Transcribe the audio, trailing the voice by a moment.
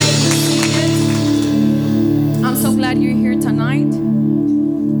glad you're here tonight.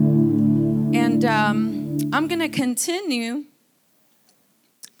 And I'm going to continue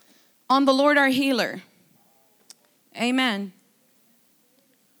on the Lord our healer. Amen.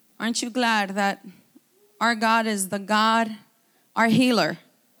 Aren't you glad that our God is the God, our healer?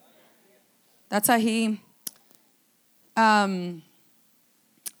 That's how he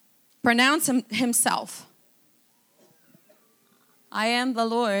pronounced himself. I am the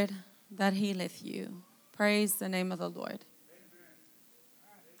Lord that healeth you. Praise the name of the Lord.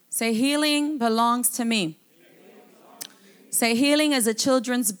 Say, healing belongs to me. Say, healing is a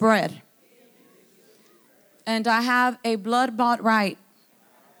children's bread. And I have a blood-bought right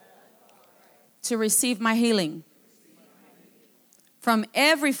to receive my healing from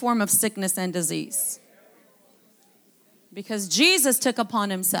every form of sickness and disease. Because Jesus took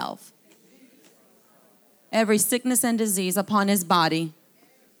upon himself every sickness and disease upon his body.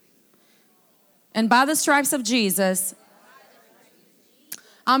 And by the stripes of Jesus,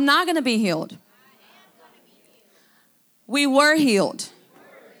 I'm not going to be healed. We were healed.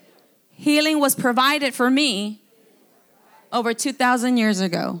 Healing was provided for me over 2,000 years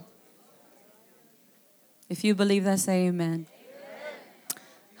ago. If you believe that, say amen.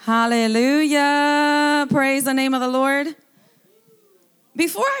 Hallelujah. Praise the name of the Lord.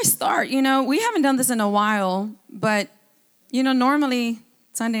 Before I start, we haven't done this in a while, but, normally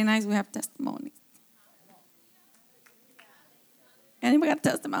Sunday nights we have testimonies. Anybody got a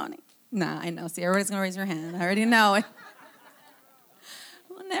testimony? Nah, I know. See, everybody's going to raise your hand. I already know it.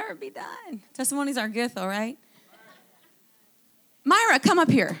 We'll never be done. Testimonies are good, though, right? Myra, come up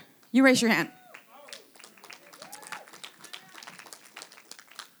here. You raise your hand.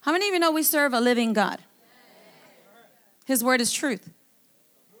 How many of you know we serve a living God? His word is truth.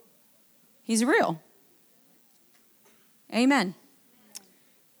 He's real. Amen.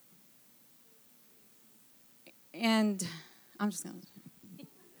 And I'm just going to...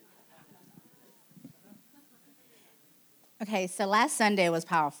 Okay, so last Sunday was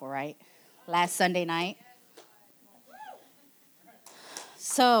powerful, right? Last Sunday night.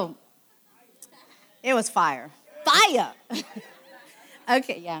 So, it was fire. Fire!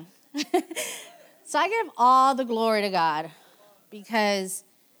 Okay, yeah. So I give all the glory to God because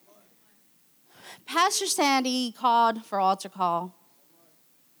Pastor Sandy called for altar call,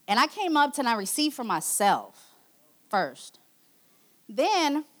 and I came up and I received for myself first.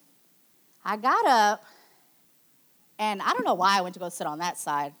 Then I got up, and I don't know why I went to go sit on that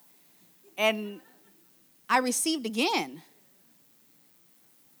side, and I received again.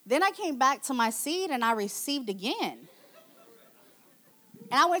 Then I came back to my seat, and I received again.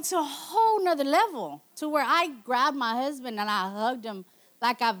 And I went to a whole nother level to where I grabbed my husband and I hugged him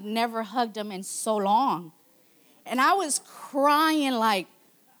like I've never hugged him in so long. And I was crying like,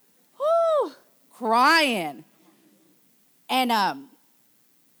 whoo, crying. And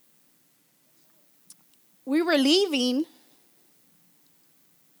we were leaving,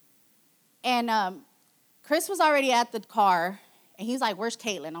 and Chris was already at the car, and he's like, where's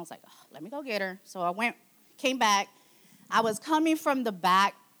Caitlin? I was like, oh, let me go get her. So I came back. I was coming from the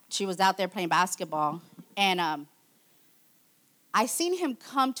back. She was out there playing basketball. And I seen him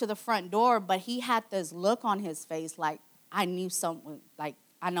come to the front door, but he had this look on his face like I knew someone, like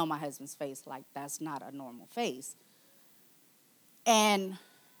I know my husband's face, like that's not a normal face. And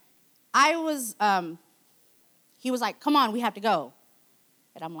he was like, come on, we have to go.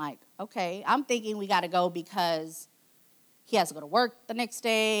 And I'm like, okay. I'm thinking we got to go because he has to go to work the next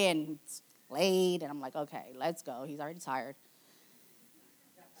day and it's late. And I'm like, okay, let's go. He's already tired.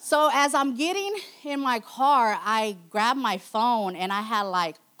 So as I'm getting in my car, I grabbed my phone and I had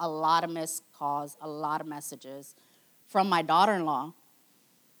like a lot of missed calls, a lot of messages from my daughter-in-law.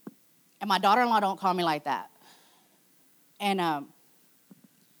 And my daughter-in-law don't call me like that. And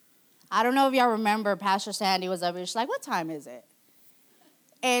I don't know if y'all remember, Pastor Sandy was up here. She's like, what time is it?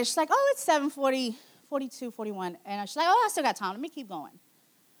 And she's like, oh, it's 7:40, 42, 41. And she's like, oh, I still got time. Let me keep going.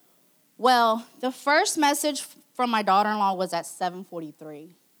 Well, the first message from my daughter-in-law was at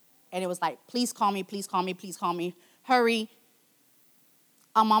 7:43. And it was like, please call me, please call me, please call me. Hurry.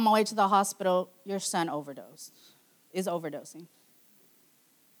 I'm on my way to the hospital. Your son is overdosing.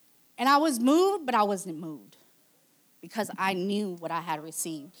 And I was moved, but I wasn't moved because I knew what I had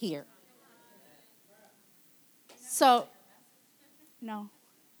received here. So, no.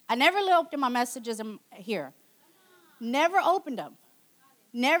 I never opened my messages here. Never opened them.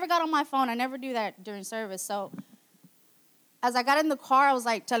 Never got on my phone. I never do that during service. So, as I got in the car, I was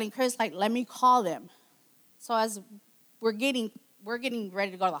like telling Chris, like, let me call them. So as we're getting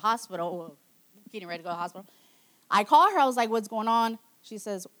ready to go to the hospital, I call her. I was like, what's going on? She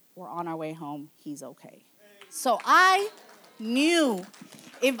says, we're on our way home. He's okay. So I knew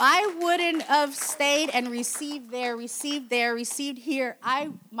if I wouldn't have stayed and received there, received here, I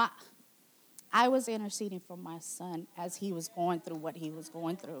was interceding for my son as he was going through what he was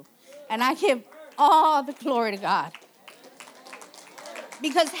going through. And I give all the glory to God.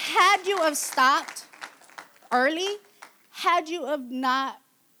 Because had you have stopped early, had you have not,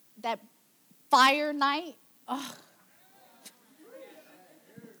 that fire night, oh,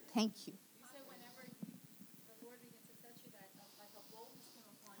 thank you.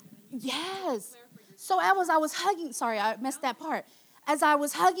 Yes. So as I was hugging, sorry, I missed that part. As I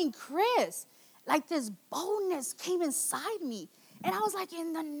was hugging Chris, like this boldness came inside me. And I was like,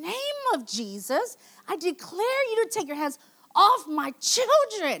 in the name of Jesus, I declare you to take your hands off my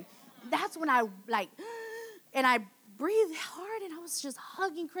children. That's when I and I breathed hard and I was just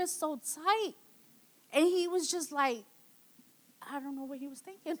hugging Chris so tight. And he was just like, I don't know what he was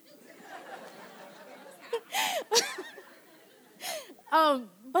thinking.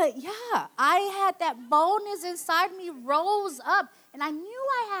 But yeah, I had that boldness inside me rose up, and I knew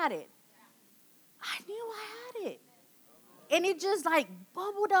I had it. And it just like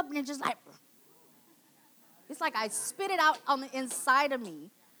bubbled up, and it just like, it's like I spit it out on the inside of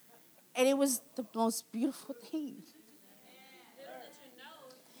me. And it was the most beautiful thing.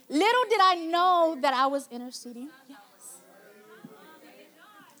 Little did I know that I was interceding. Yes.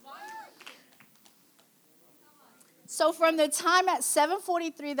 So from the time at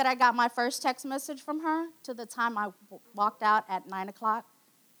 7:43 that I got my first text message from her to the time I walked out at 9 o'clock,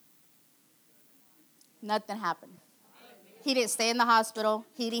 nothing happened. He didn't stay in the hospital.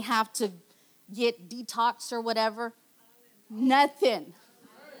 He didn't have to get detox or whatever. Nothing.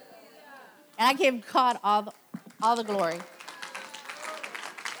 And I give God all the glory.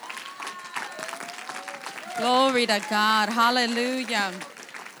 Glory to God. Hallelujah.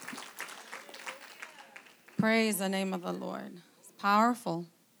 Praise the name of the Lord. It's powerful.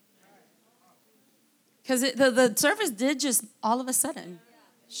 Because the service did just all of a sudden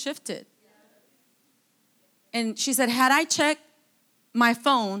shifted. And she said, had I checked my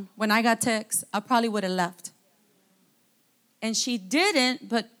phone when I got text, I probably would have left. And she didn't,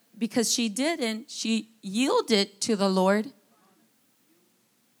 but because she didn't, she yielded to the Lord.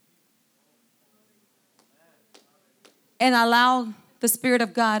 And allowed the Spirit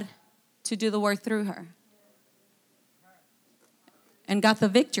of God to do the work through her. And got the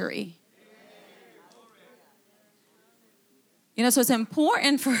victory. You know, so it's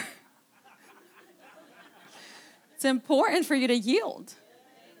important for you to yield.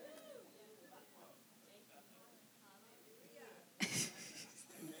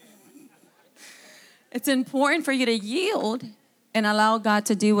 It's important for you to yield and allow God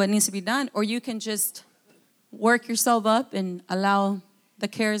to do what needs to be done, or you can just work yourself up and allow the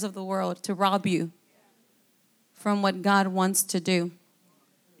cares of the world to rob you from what God wants to do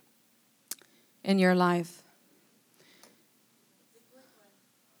in your life.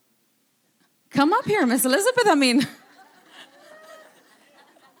 Come up here, Miss Elizabeth. I haven't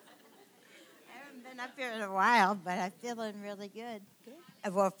been up here in a while, but I'm feeling really good.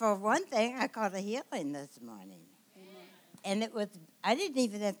 Well, for one thing, I caught a healing this morning. Amen. And I didn't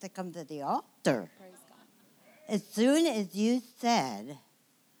even have to come to the altar. Praise God. As soon as you said,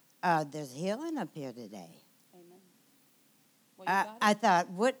 there's healing up here today. Amen. Well, I thought,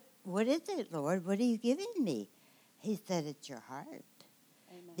 what is it, Lord? What are you giving me? He said, it's your heart.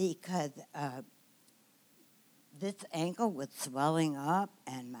 Amen. Because this ankle was swelling up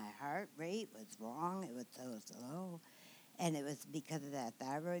and my heart rate was wrong. It was so slow. And it was because of that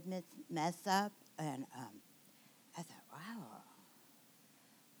thyroid mess up. And I thought, wow.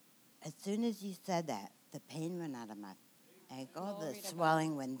 As soon as you said that, the pain went out of my ankle. Glory The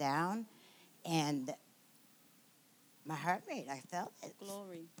swelling went down. And my heart rate, I felt it.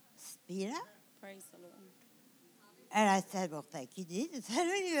 Glory. Speed up. Praise the Lord. And I said, well, thank you, Jesus. I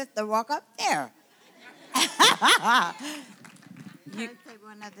don't even have to walk up there. Can I say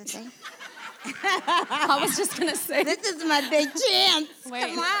one other thing? I was just going to say. This is my big chance. Wait,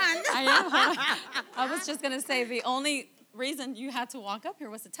 Come on. I was just going to say the only reason you had to walk up here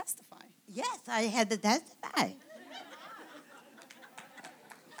was to testify. Yes, I had to testify.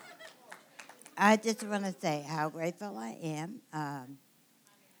 I just want to say how grateful I am.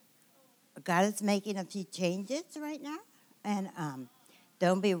 God is making a few changes right now. And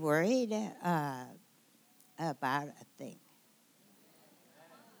don't be worried about a thing.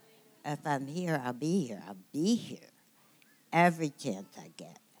 If I'm here, I'll be here. I'll be here every chance I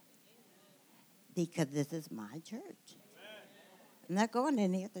get. Because this is my church. I'm not going to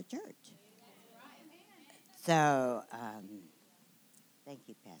any other church. So, thank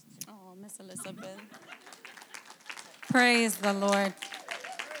you, Pastor. Oh, Miss Elizabeth. Praise the Lord.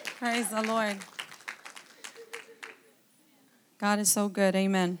 Praise the Lord. God is so good.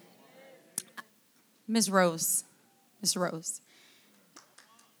 Amen. Miss Rose. Miss Rose.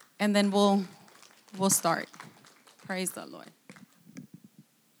 And then we'll start. Praise the Lord.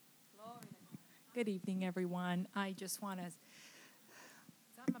 Good evening, everyone. I just want to,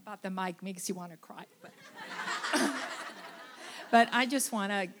 something about the mic makes you want to cry. But I just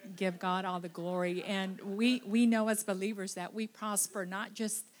want to give God all the glory. And we know as believers that we prosper not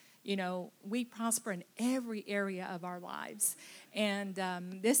just, we prosper in every area of our lives. And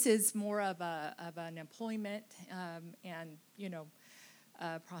this is more of an employment and,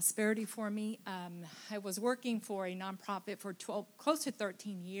 prosperity for me. I was working for a nonprofit for close to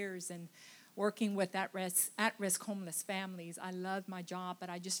 13 years and working with at-risk homeless families. I loved my job, but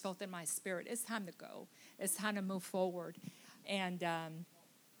I just felt in my spirit, it's time to go. It's time to move forward. And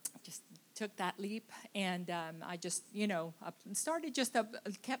just took that leap, and I just, started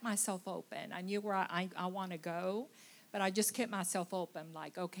kept myself open. I knew where I want to go, but I just kept myself open,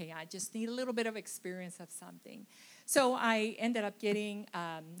 like, okay, I just need a little bit of experience of something. So I ended up getting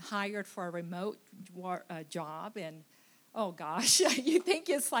hired for a remote job, and oh gosh, you think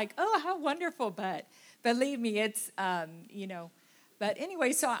it's like, oh, how wonderful, but believe me, it's, But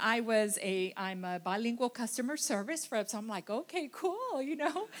anyway, so I'm a bilingual customer service rep, so I'm like, okay, cool,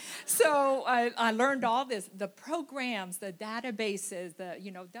 So I learned all this, the programs, the databases,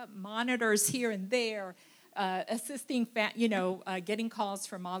 the monitors here and there, assisting, getting calls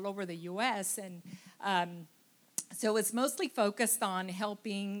from all over the U.S., and so it's mostly focused on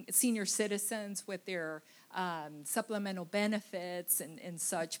helping senior citizens with their supplemental benefits and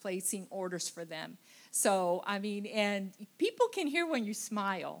such, placing orders for them. So, and people can hear when you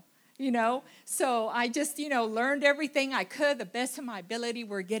smile, So I just, learned everything I could, the best of my ability.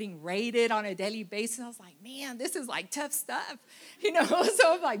 We're getting rated on a daily basis. I was like, man, this is like tough stuff,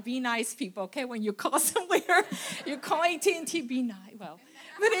 So I'm like, be nice, people, okay? When you call somewhere, you're calling AT&T, be nice. Well,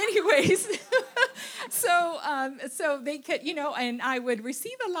 but anyways, so they could, and I would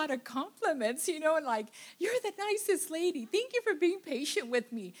receive a lot of compliments, like, you're the nicest lady. Thank you for being patient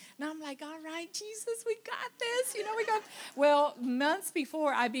with me. And I'm like, all right, Jesus, we got this. Well, months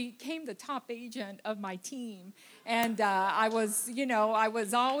before, I became the top agent of my team. And I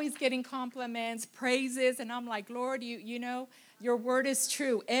was always getting compliments, praises. And I'm like, Lord, your word is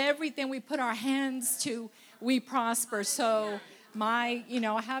true. Everything we put our hands to, we prosper. So I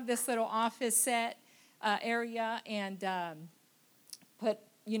have this little office set area, and put,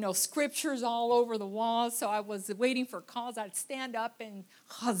 scriptures all over the walls. So I was waiting for calls. I'd stand up and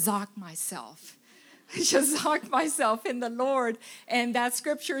chazak myself. Chazak myself in the Lord. And that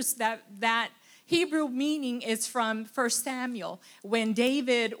scriptures, that Hebrew meaning is from 1 Samuel. When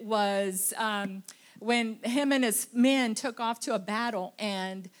David was... when him and his men took off to a battle,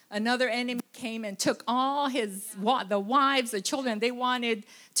 and another enemy came and took all the wives, the children, they wanted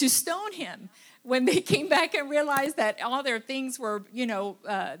to stone him. When they came back and realized that all their things were,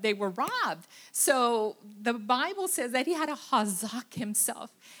 they were robbed. So the Bible says that he had to chazak himself.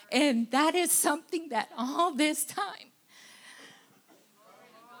 And that is something that all this time,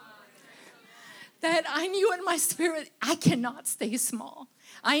 that I knew in my spirit, I cannot stay small.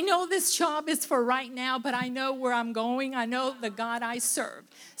 I know this job is for right now, but I know where I'm going. I know the God I serve.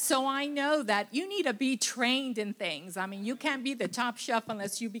 So I know that you need to be trained in things. You can't be the top chef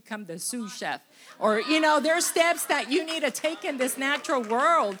unless you become the sous chef. Or, there's steps that you need to take in this natural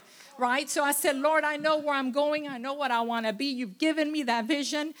world, right? So I said, Lord, I know where I'm going. I know what I want to be. You've given me that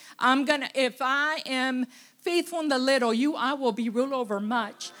vision. If I am faithful in the little, I will be ruled over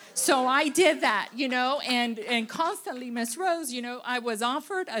much. So I did that, and constantly, Miss Rose, I was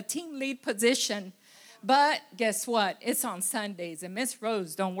offered a team lead position. But guess what? It's on Sundays, and Miss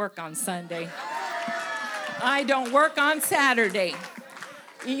Rose don't work on Sunday. I don't work on Saturday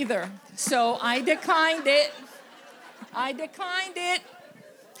either. So I declined it.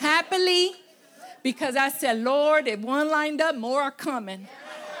 Happily, because I said, Lord, if one lined up, more are coming.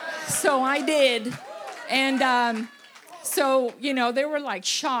 So I did. And so, they were like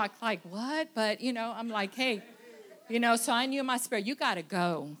shocked, like, what? But, I'm like, hey, so I knew in my spirit, you got to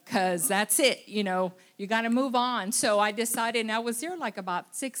go, because that's it. You got to move on. So I decided, and I was there like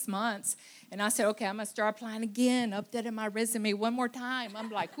about 6 months. And I said, okay, I'm going to start applying again, updated my resume one more time. I'm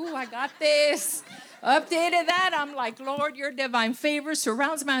like, ooh, I got this. Updated that. I'm like, Lord, your divine favor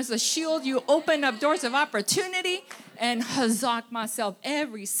surrounds me as a shield. You open up doors of opportunity, and chazak myself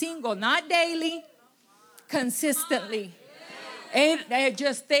every single, not daily, consistently. And they're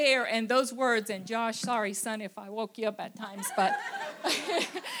just there, and those words, and Josh, sorry, son, if I woke you up at times, but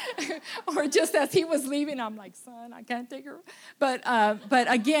or just as he was leaving, I'm like, son, I can't take her. But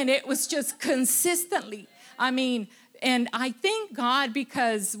again, it was just consistently. I mean, and I thank God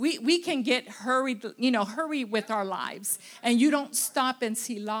because we can get hurry with our lives. And you don't stop and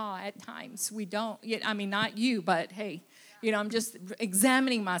see law at times. We don't. I mean, not you, but hey, I'm just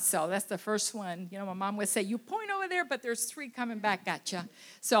examining myself. That's the first one. My mom would say, you point over there, but there's 3 coming back at you.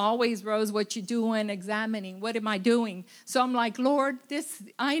 So always, Rose, what you doing, examining, what am I doing? So I'm like, Lord,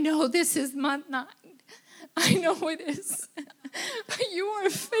 I know this is month 9. I know it is. But you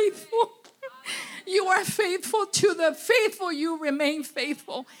are faithful. You are faithful to the faithful. You remain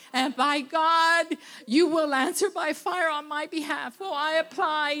faithful. And by God, you will answer by fire on my behalf. Well, I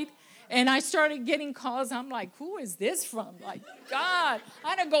applied. And I started getting calls. I'm like, who is this from? Like, God. I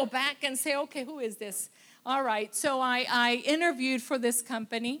had to go back and say, okay, who is this? All right. So I interviewed for this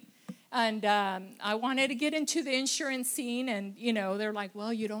company. And I wanted to get into the insurance scene. And, they're like,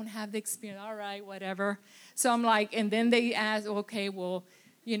 well, you don't have the experience. All right, whatever. So I'm like, and then they asked, okay, well,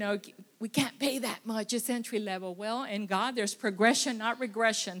 we can't pay that much. It's entry level. Well, in God, there's progression, not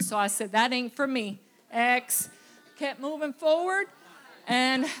regression. So I said, that ain't for me. Kept moving forward.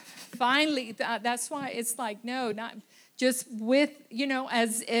 And finally, that's why it's like, no, not just with,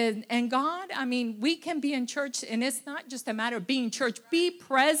 and God, I mean, we can be in church, and it's not just a matter of being church. Be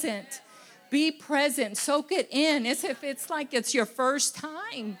present. Be present. Soak it in. As if it's like it's your first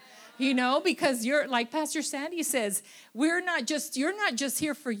time. Because you're, like Pastor Sandy says, you're not just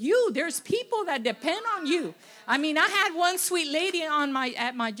here for you. There's people that depend on you. I mean, I had one sweet lady on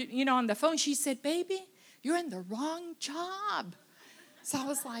the phone. She said, baby, you're in the wrong job. So I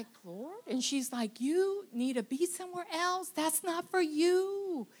was like, Lord, and she's like, you need to be somewhere else. That's not for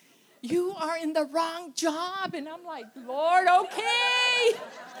you. You are in the wrong job. And I'm like, Lord, okay.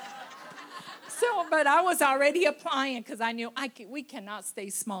 But I was already applying because I knew we cannot stay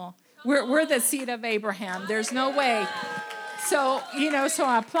small. We're the seed of Abraham. There's no way. So, so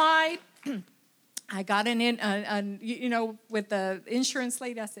I applied. I got with the insurance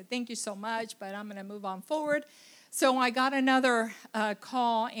lady. I said, thank you so much, but I'm going to move on forward. So I got another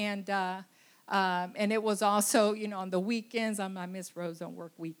call, and it was also, on the weekends. I Miss Rose don't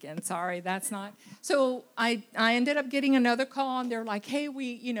work weekends. Sorry, that's not. So I ended up getting another call, and they're like, hey,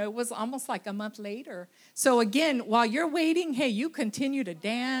 it was almost like a month later. So again, while you're waiting, hey, you continue to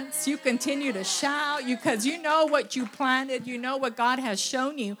dance, you continue to shout, because you know what you planted, you know what God has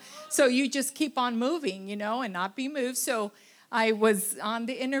shown you. So you just keep on moving, and not be moved. So I was on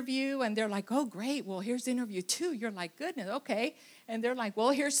the interview, and they're like, oh, great. Well, here's interview 2. You're like, goodness, okay. And they're like, well,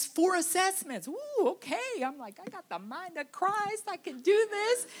 here's 4 assessments. Ooh, okay. I'm like, I got the mind of Christ. I can do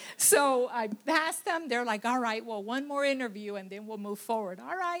this. So I passed them. They're like, all right, well, 1 more interview, and then we'll move forward.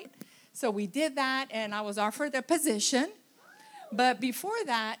 All right. So we did that, and I was offered the position. But before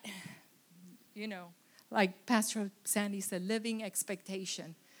that, like Pastor Sandy said, living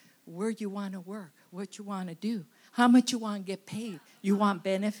expectation. Where you want to work, what you want to do, how much you want to get paid. You want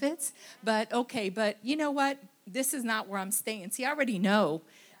benefits? But you know what? This is not where I'm staying. See, I already know.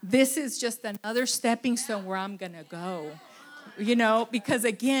 This is just another stepping stone where I'm going to go. Because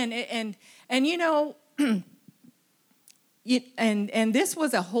again, and this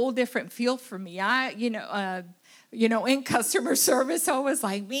was a whole different field for me. In customer service, I was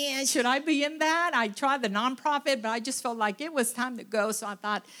like, man, should I be in that? I tried the nonprofit, but I just felt like it was time to go. So I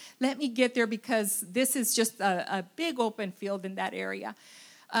thought, let me get there because this is just a big open field in that area.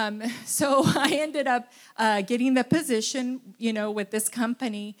 So I ended up getting the position, with this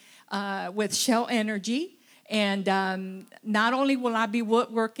company, with Shell Energy. And not only will I be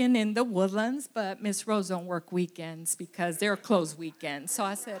working in the Woodlands, but Miss Rose don't work weekends because they're closed weekends. So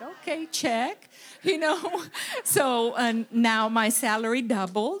I said, okay, check, So now my salary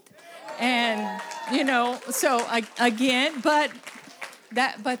doubled. And, so again, but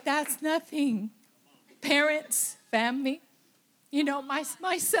that's nothing. Parents, family,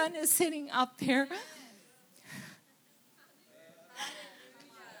 my son is sitting out there.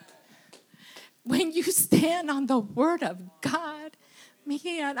 When you stand on the word of God,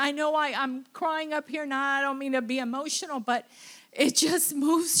 man, I know I'm crying up here now. I don't mean to be emotional, but it just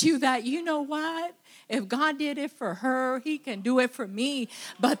moves you that, you know what? If God did it for her, he can do it for me.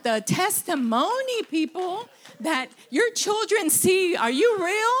 But the testimony, people, that your children see, are you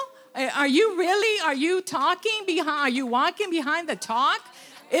real? Are you talking behind, are you walking behind the talk?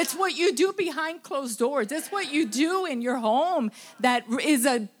 It's what you do behind closed doors. It's what you do in your home that is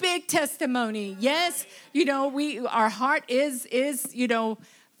a big testimony. Yes, our heart is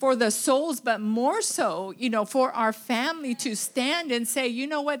for the souls, but more so, for our family to stand and say, you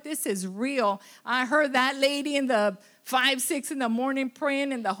know what, this is real. I heard that lady in the 5, 6 in the morning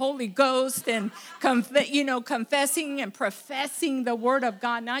praying in the Holy Ghost and, confessing and professing the word of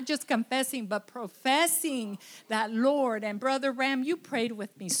God. Not just confessing, but professing that Lord. And Brother Ram, you prayed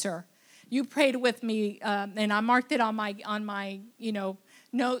with me, sir. You prayed with me, and I marked it on my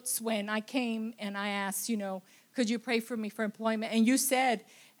notes when I came and I asked, could you pray for me for employment? And you said,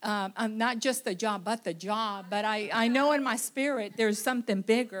 not just the job, but the job. But I know in my spirit there's something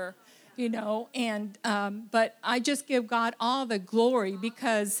bigger, but I just give God all the glory,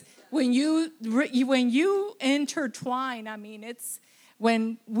 because when you intertwine, it's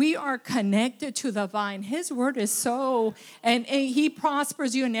when we are connected to the vine, his word is so, and he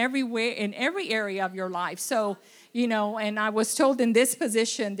prospers you in every way, in every area of your life. So, and I was told in this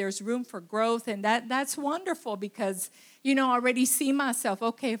position, there's room for growth, and that's wonderful, because, I already see myself,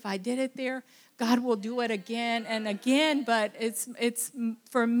 okay, if I did it there, God will do it again and again. But it's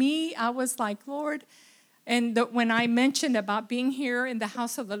for me, I was like, Lord, and when I mentioned about being here in the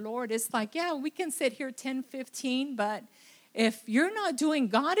house of the Lord, it's like, yeah, we can sit here 10, 15, but if you're not doing,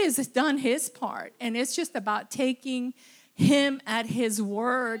 God has done his part. And it's just about taking him at his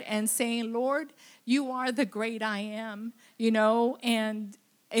word and saying, Lord, you are the great I am, and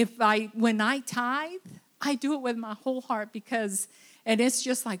when I tithe, I do it with my whole heart, and it's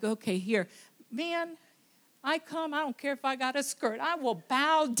just like, okay, here, man, I don't care if I got a skirt. I will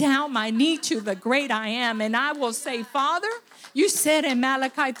bow down my knee to the great I am, and I will say, Father, you said in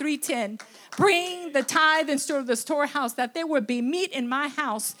Malachi 3:10, bring the tithe and store the storehouse, that there would be meat in my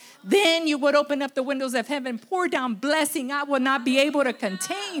house. Then you would open up the windows of heaven, pour down blessing I will not be able to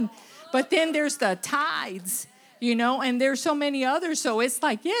contain. But then there's the tithes, and there's so many others. So it's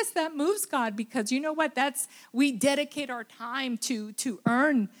like, yes, that moves God, because you know what? We dedicate our time to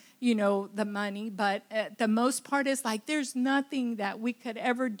earn, the money. But the most part is like, there's nothing that we could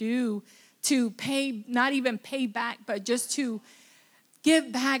ever do to pay, not even pay back, but just to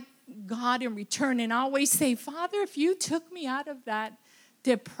give back God in return. And I always say, Father, if you took me out of that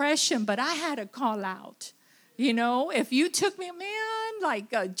depression, but I had to call out, if you took me, man,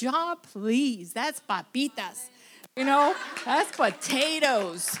 like a job, please, that's papitas, that's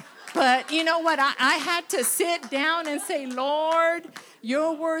potatoes. But you know what? I had to sit down and say, Lord,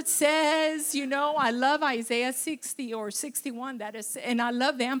 your word says, I love Isaiah 60 or 61, that is, and I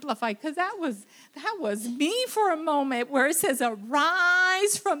love the Amplified, because that was me for a moment, where it says,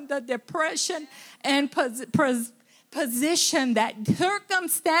 arise from the depression and position that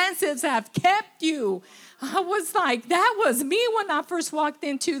circumstances have kept you. I was like, that was me when I first walked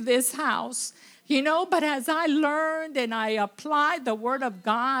into this house. But as I learned and I applied the word of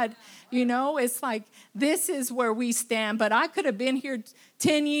God, it's like, this is where we stand. But I could have been here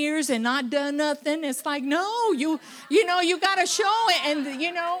 10 years and not done nothing. It's like, no, you got to show it. And,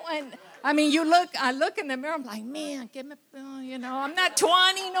 and I mean, I look in the mirror, I'm like, man, give me, I'm not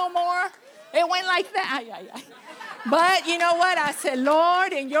 20 no more. It went like that. But you know what? I said,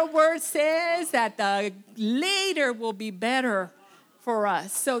 Lord, and your word says that the later will be better for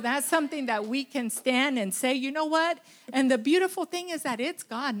us. So that's something that we can stand and say, you know what? And the beautiful thing is that it's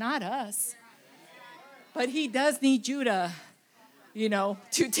God, not us. But he does need you to,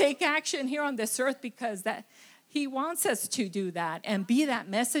 to take action here on this earth, because that he wants us to do that and be that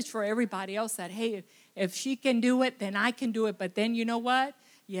message for everybody else that, hey, if she can do it, then I can do it. But then you know what?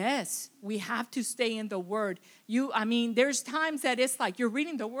 Yes, we have to stay in the word. There's times that it's like you're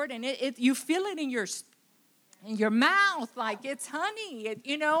reading the word and you feel it in your mouth, like it's honey, and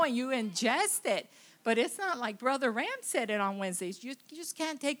you ingest it. But it's not like Brother Ram said it on Wednesdays. You just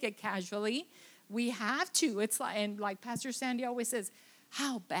can't take it casually. We have to. It's like, and like Pastor Sandy always says,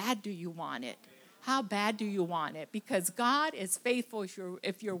 how bad do you want it? How bad do you want it? Because God is faithful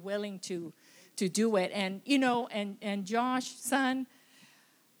if you're willing to do it. And and Josh, son,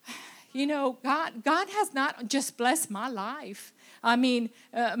 God has not just blessed my life.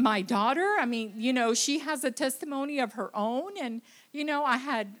 My daughter, she has a testimony of her own, and,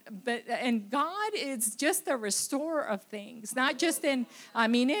 and God is just the restorer of things, not just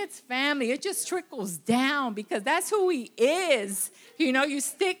it's family. It just trickles down, because that's who he is. You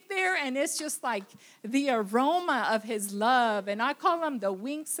stick there, and it's just like the aroma of his love, and I call them the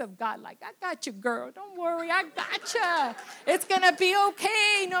winks of God, like, I got you, girl. Don't worry, I got you. It's going to be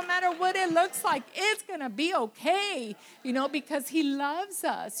okay, no matter what it looks like. It's going to be okay, because he loves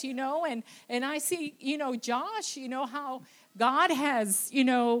us, and I see, Josh, how God has,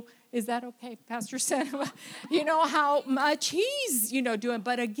 is that okay, Pastor Santa? How much he's, doing.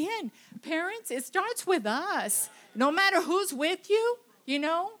 But again, parents, it starts with us. No matter who's with you,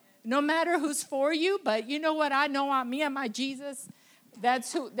 no matter who's for you. But you know what? I know me and my Jesus,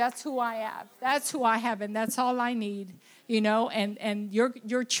 That's who I have. That's who I have, and that's all I need, and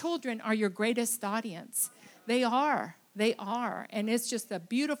your children are your greatest audience. They are. And it's just a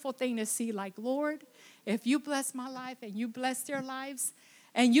beautiful thing to see, like, Lord, if you bless my life and you bless their lives,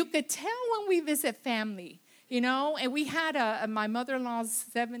 and you could tell when we visit family, and we had my mother-in-law's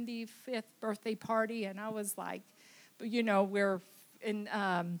 75th birthday party, and I was like, we're in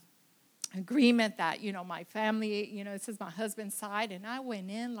agreement that, my family, this is my husband's side. And I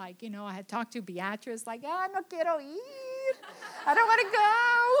went in like, I had talked to Beatrice, like, no quiero ir. I don't want to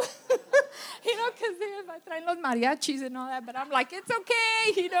go. Because they traen los mariachis and all that. But I'm like, it's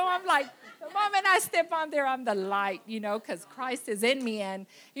okay. I'm like, the moment I step on there, I'm the light, because Christ is in me. And,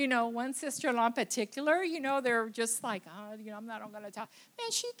 one sister-in-law in particular, they're just like, I'm not going to talk.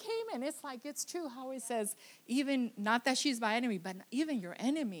 Man, she came and it's like, it's true how it says, even, not that she's my enemy, but even your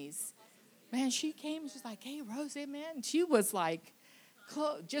enemies. Man, she came and she's like, hey, Rosie, man. She was like,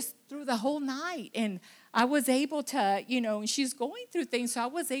 just through the whole night. And I was able to, and she's going through things, so I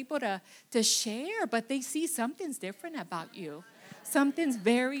was able to share. But they see something's different about you. Something's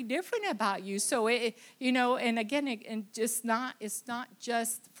very different about you. So, and again, it's not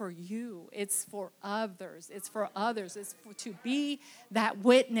just for you. It's for others. It's to be that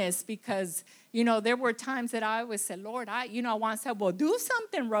witness, because, there were times that I would say, Lord, I want to say, well, do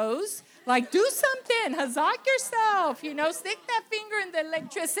something, Rose. Like, do something. Hazak yourself. Stick that finger in the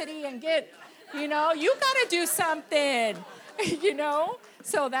electricity and get, you got to do something,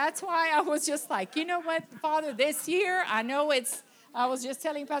 So that's why I was just like, you know what, Father, this year, I was just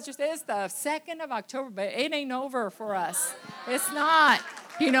telling Pastor, it's the 2nd of October, but it ain't over for us. It's not,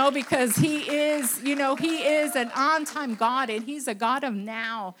 because he is an on-time God, and he's a God of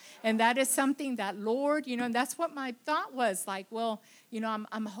now. And that is something that, Lord, and that's what my thought was like, well,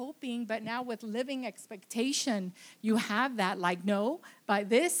 I'm hoping, but now with living expectation, you have that, like, no, by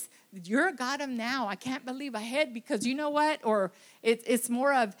this, you're a God of now. I can't believe ahead, because you know what? Or it's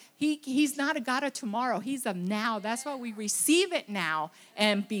more of, he's not a God of tomorrow. He's of now. That's why we receive it now.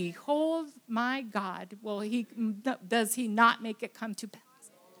 And behold, my God, does he not make it come to pass?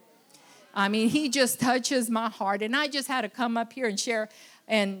 I mean, he just touches my heart. And I just had to come up here and share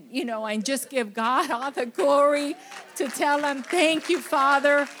and, and just give God all the glory, to tell him, thank you,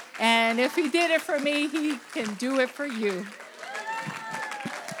 Father. And if he did it for me, he can do it for you.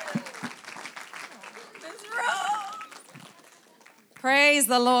 Praise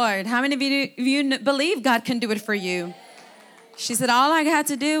the Lord. How many of you believe God can do it for you? She said, all I had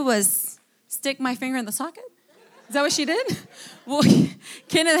to do was stick my finger in the socket. Is that what she did? Well,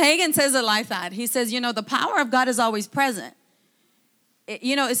 Kenneth Hagin says it like that. He says, the power of God is always present.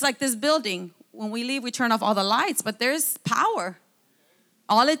 It's like this building. When we leave, we turn off all the lights, but there's power.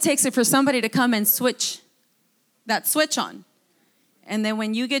 All it takes is for somebody to come and switch that switch on. And then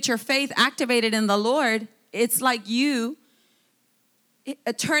when you get your faith activated in the Lord, it's like you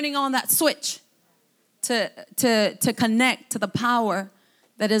turning on that switch to connect to the power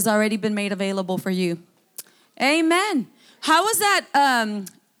that has already been made available for you. Amen. How was that?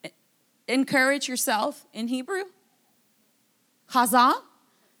 Encourage yourself in Hebrew? Hazah.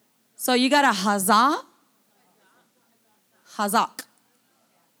 So you got a hazah, hazak,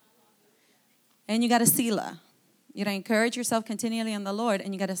 and you got a selah. You got to encourage yourself continually in the Lord,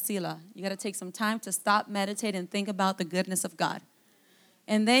 and you got a selah. You got to take some time to stop, meditate, and think about the goodness of God.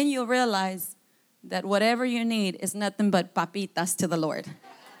 And then you'll realize that whatever you need is nothing but papitas to the Lord.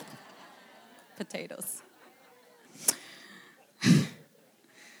 Potatoes.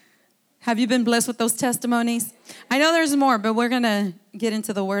 Have you been blessed with those testimonies? I know there's more, but we're going to get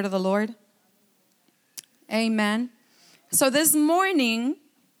into the word of the Lord. Amen. So this morning,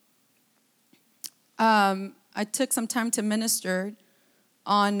 I took some time to minister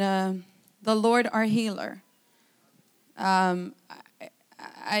on the Lord our healer. I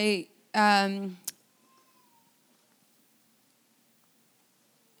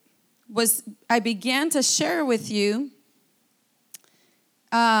began to share with you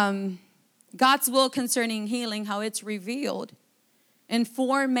God's will concerning healing, how it's revealed in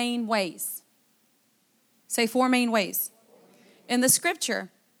 4 main ways. Say 4 main ways in the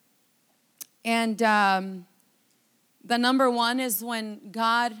scripture. And the number 1 is when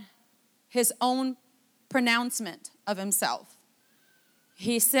God, his own pronouncement of himself.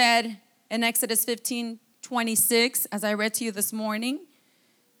 He said in Exodus 15:26, as I read to you this morning,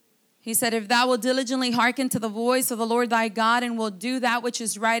 he said, if thou wilt diligently hearken to the voice of the Lord thy God, and will do that which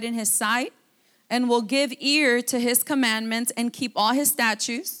is right in his sight, and will give ear to his commandments, and keep all his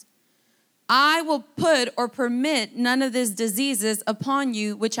statutes, I will put or permit none of these diseases upon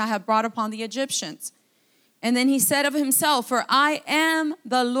you, which I have brought upon the Egyptians. And then he said of himself, for I am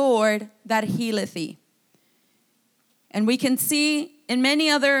the Lord that healeth thee. And we can see in many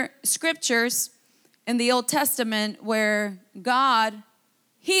other scriptures in the Old Testament where God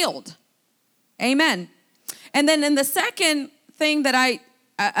healed. Amen. And then in the second thing that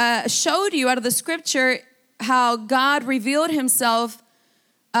I showed you out of the scripture, how God revealed himself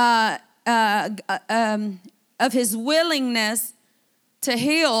of his willingness to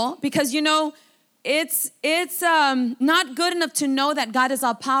heal, because it's not good enough to know that God is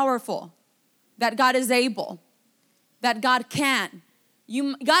all powerful, that God is able, that God can.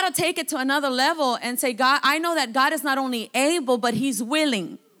 You got to take it to another level and say, God, I know that God is not only able, but he's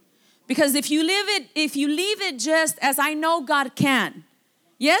willing. Because if you leave it just as I know God can.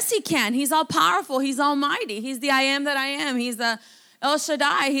 Yes, he can. He's all powerful. He's almighty. He's the I am that I am. He's the El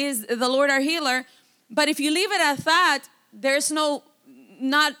Shaddai. He is the Lord our healer. But if you leave it at that, it's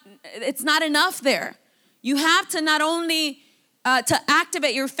not enough there. You have to not only to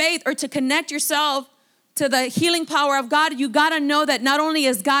activate your faith or to connect yourself to the healing power of God, you got to know that not only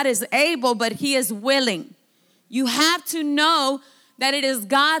is God is able, but he is willing. You have to know that it is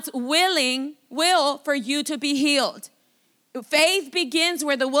God's will for you to be healed. Faith begins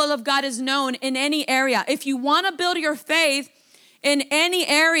where the will of God is known in any area. If you want to build your faith in any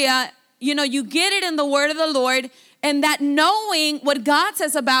area, you get it in the word of the Lord, and that knowing what God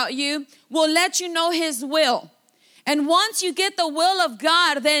says about you will let you know his will. And once you get the will of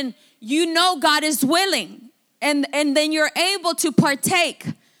God, then you know God is willing. And then you're able to partake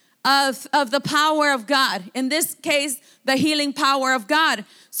of the power of God. In this case, the healing power of God.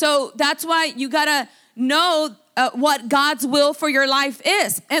 So that's why you got to know what God's will for your life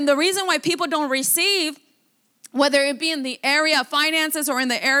is. And the reason why people don't receive, whether it be in the area of finances or in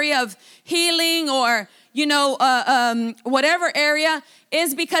the area of healing or, whatever area,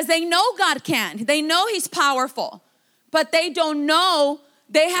 is because they know God can. They know he's powerful. But they don't know,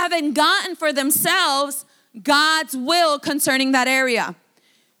 they haven't gotten for themselves God's will concerning that area.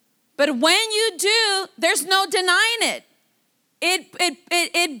 But when you do, there's no denying it.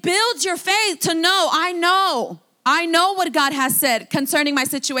 It builds your faith to know, I know what God has said concerning my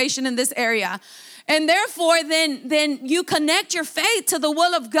situation in this area. And therefore, then you connect your faith to the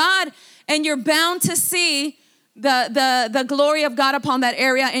will of God, and you're bound to see the glory of God upon that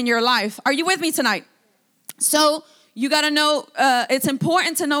area in your life. Are you with me tonight? So you got to know, it's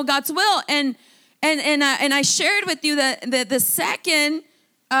important to know God's will. And I shared with you that the second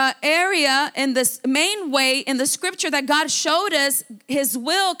area in this main way in the scripture that God showed us his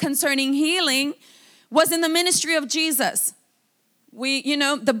will concerning healing was in the ministry of Jesus.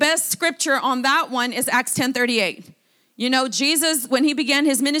 The best scripture on that one is Acts 10:38. Jesus, when he began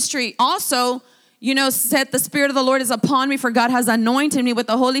his ministry, also, said, the Spirit of the Lord is upon me, for God has anointed me with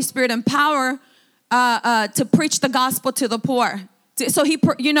the Holy Spirit and power to preach the gospel to the poor. So he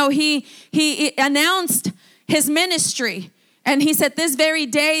announced his ministry. And he said, this very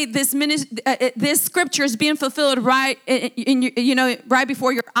day, this scripture is being fulfilled right right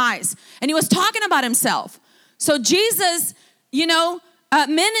before your eyes. And he was talking about himself. So Jesus,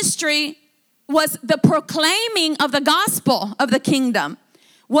 ministry was the proclaiming of the gospel of the kingdom,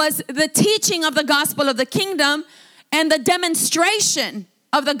 was the teaching of the gospel of the kingdom, and the demonstration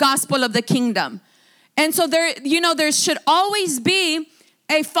of the gospel of the kingdom. And so there should always be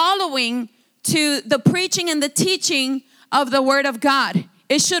a following to the preaching and the teaching of the word of God.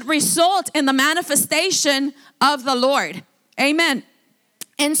 It should result in the manifestation of the Lord. Amen.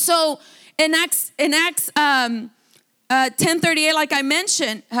 And so in Acts 10:38, like I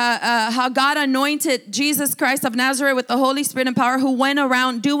mentioned, how God anointed Jesus Christ of Nazareth with the Holy Spirit and power, who went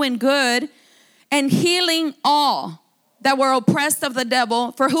around doing good and healing all that were oppressed of the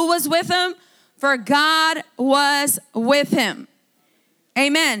devil. For who was with him? For God was with him.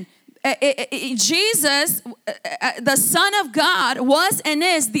 Amen. Jesus, the Son of God, was and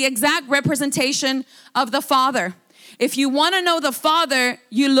is the exact representation of the Father. If you want to know the Father,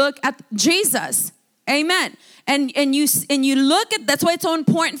 you look at Jesus. Amen. And you look at, that's why it's so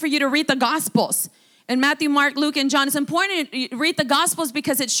important for you to read the Gospels. In Matthew, Mark, Luke, and John, it's important to read the Gospels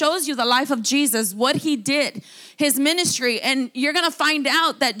because it shows you the life of Jesus, what he did, his ministry. And you're going to find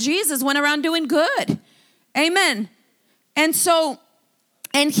out that Jesus went around doing good. Amen. And so,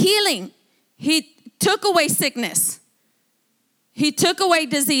 and healing, he took away sickness. He took away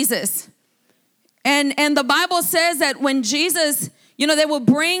diseases. And the Bible says that when Jesus, they will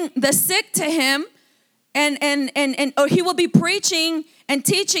bring the sick to him, or he will be preaching and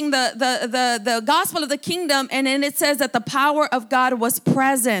teaching the gospel of the kingdom. And then it says that the power of God was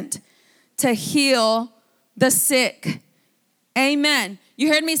present to heal the sick. Amen.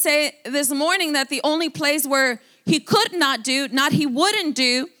 You heard me say this morning that the only place where he could not do, not he wouldn't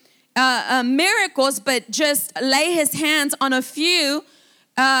do miracles, but just lay his hands on a few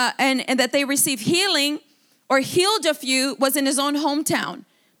and that they receive healing or healed a few was in his own hometown,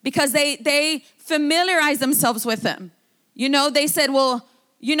 because they familiarized themselves with him. You know, they said, well,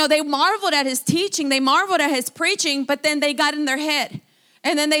 you know, they marveled at his teaching, they marveled at his preaching, but then they got in their head.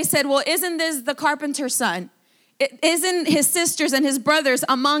 And then they said, well, isn't this the carpenter's son? Isn't his sisters and his brothers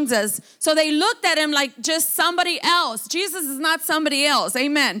amongst us? So they looked at him like just somebody else. Jesus is not somebody else.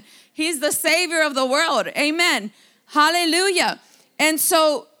 Amen. He's the Savior of the world. Amen. Hallelujah. And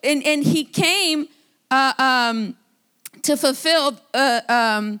so, and he came to fulfill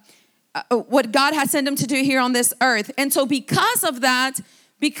what God has sent him to do here on this earth. And so because of that,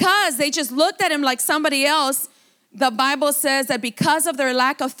 because they just looked at him like somebody else, the Bible says that because of their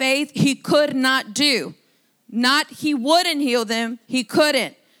lack of faith, he could not do. Not he wouldn't heal them, he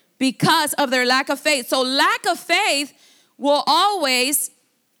couldn't, because of their lack of faith. So lack of faith will always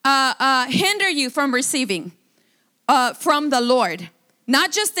hinder you from receiving from the Lord.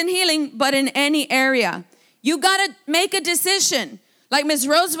 Not just in healing, but in any area. You got to make a decision. Like Ms.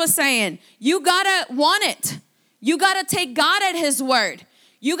 Rose was saying, you got to want it. You got to take God at his word.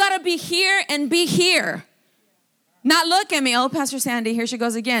 You got to be here and be here. Not look at me, oh, Pastor Sandy, here she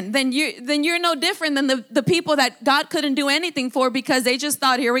goes again. Then you're no different than the people that God couldn't do anything for because they just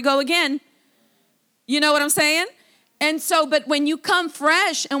thought, here we go again. You know what I'm saying? And so, but when you come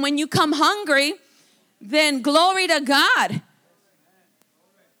fresh and when you come hungry, then glory to God.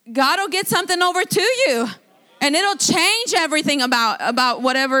 God will get something over to you. And it'll change everything about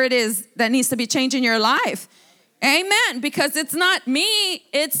whatever it is that needs to be changed in your life. Amen. Because it's not me,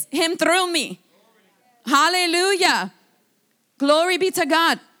 it's him through me. Hallelujah. Glory be to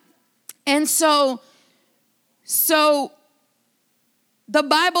God. And so the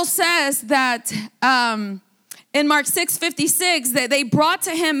Bible says that in Mark 6:56, that they brought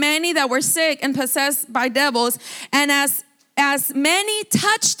to him many that were sick and possessed by devils, and as many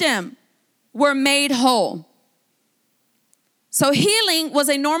touched him were made whole. So healing was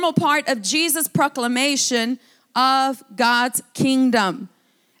a normal part of Jesus' proclamation of God's kingdom.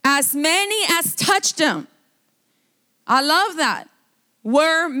 As many as touched him, I love that,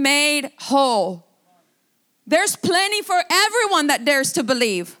 were made whole. There's plenty for everyone that dares to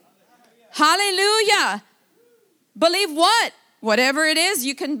believe. Hallelujah. Believe what? Whatever it is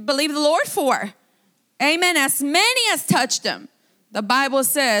you can believe the Lord for. Amen. As many as touched him, the Bible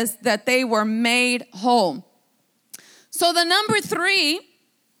says that they were made whole. So the number 3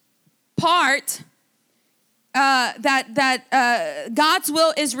 part that God's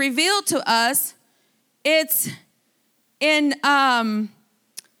will is revealed to us, it's in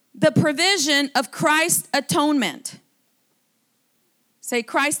the provision of Christ's atonement. Say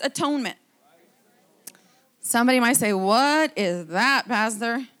Christ's atonement. Somebody might say, what is that,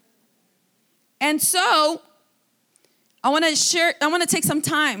 Pastor? And so I want to take some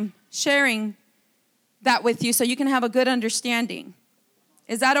time sharing that with you so you can have a good understanding.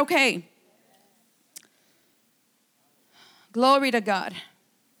 Is that okay? Glory to God.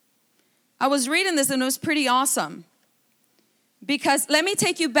 I was reading this and it was pretty awesome. Because let me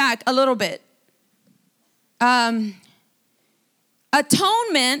take you back a little bit.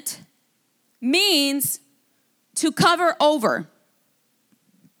 Atonement means to cover over.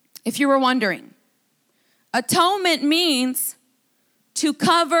 If you were wondering. Atonement means to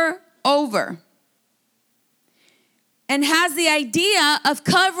cover over. And has the idea of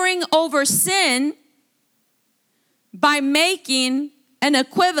covering over sin by making an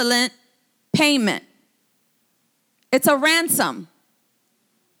equivalent payment. It's a ransom.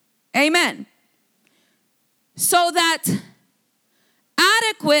 Amen. So that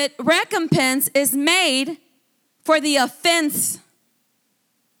adequate recompense is made for the offense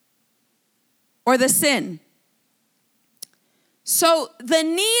or the sin. So the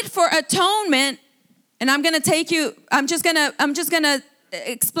need for atonement, and I'm just gonna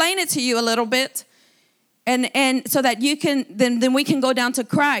explain it to you a little bit, and so that you can then we can go down to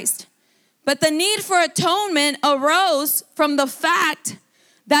Christ. But the need for atonement arose from the fact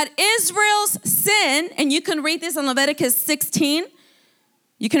that Israel's sin, and you can read this in Leviticus 16.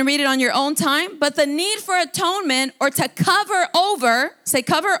 You can read it on your own time. But the need for atonement, or to cover over, say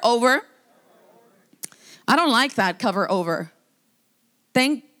cover over. I don't like that, cover over.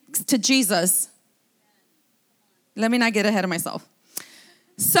 Thanks to Jesus. Let me not get ahead of myself.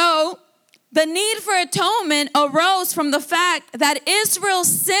 So the need for atonement arose from the fact that Israel's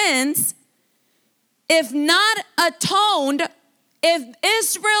sins, if not atoned, if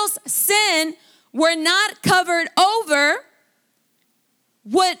Israel's sin were not covered over,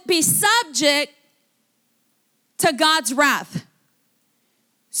 would be subject to God's wrath.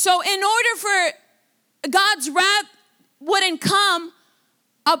 So in order for God's wrath wouldn't come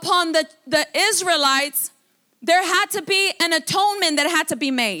upon the Israelites, there had to be an atonement that had to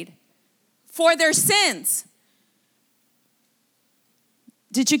be made for their sins.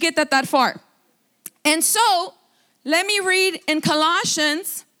 Did you get that far? And so, let me read in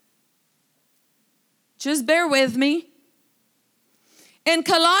Colossians. Just bear with me. In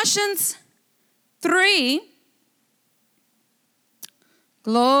Colossians 3,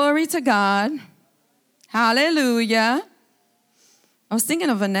 glory to God. Hallelujah. I was thinking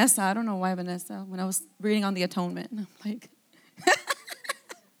of Vanessa. I don't know why Vanessa, when I was reading on the atonement. I'm like,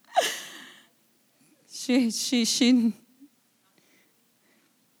 she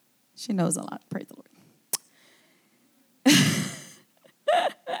knows a lot. Praise the Lord.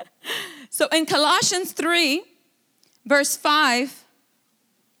 So in Colossians 3, verse 5,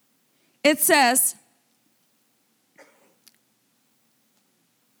 it says,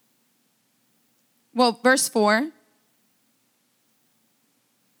 well, verse 4,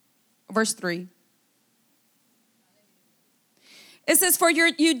 verse 3. It says, for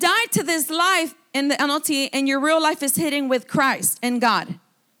you died to this life in the NLT, and your real life is hidden with Christ in God.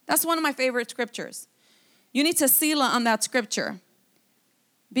 That's one of my favorite scriptures. You need to seal on that scripture.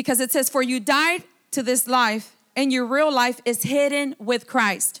 Because it says, for you died to this life, and your real life is hidden with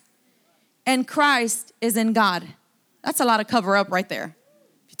Christ. And Christ is in God. That's a lot of cover up right there.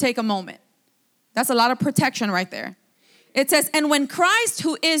 If you take a moment. That's a lot of protection right there. It says, and when Christ,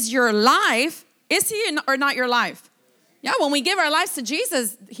 who is your life, is he or not your life? Yeah, when we give our lives to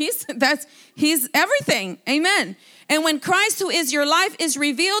Jesus, he's everything. Amen. And when Christ, who is your life, is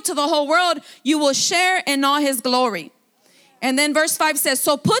revealed to the whole world, you will share in all his glory. And then verse 5 says,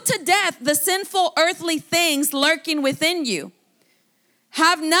 so put to death the sinful earthly things lurking within you.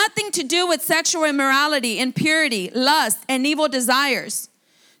 Have nothing to do with sexual immorality, impurity, lust, and evil desires.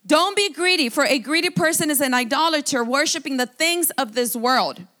 Don't be greedy, for a greedy person is an idolater, worshiping the things of this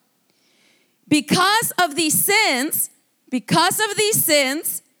world. Because of these sins,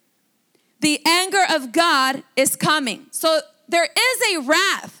 the anger of God is coming. So there is a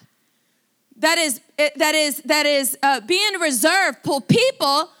wrath that is being reserved for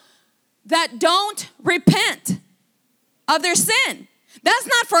people that don't repent of their sin. That's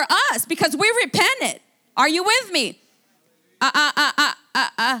not for us because we repented. Are you with me?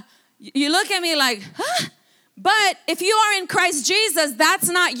 You look at me like, huh? But if you are in Christ Jesus, that's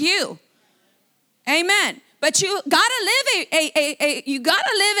not you. Amen. But you gotta live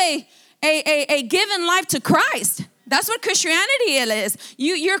a given life to Christ. That's what Christianity is.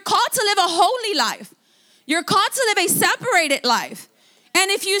 You're called to live a holy life. You're called to live a separated life.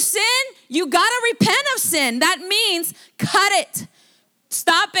 And if you sin, you gotta repent of sin. That means cut it.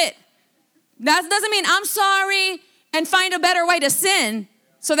 Stop it. That doesn't mean I'm sorry and find a better way to sin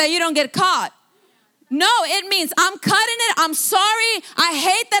so that you don't get caught. No, it means I'm cutting it. I'm sorry. I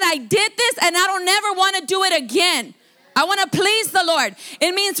hate that I did this and I don't never want to do it again. I want to please the Lord.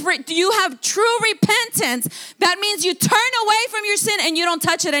 It means you have true repentance. That means you turn away from your sin and you don't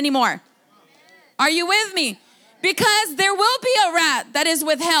touch it anymore. Are you with me? Because there will be a wrath that is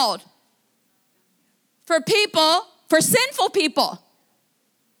withheld for people, for sinful people.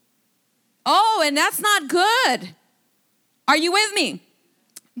 Oh, and that's not good. Are you with me?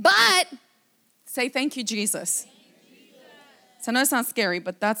 But say thank you, Jesus. So I know it's not scary,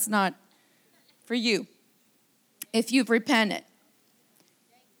 but that's not for you if you've repented.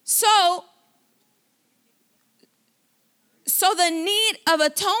 So the need of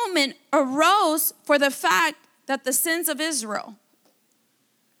atonement arose for the fact that the sins of Israel,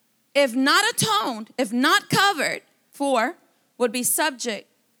 if not atoned, if not covered for, would be subject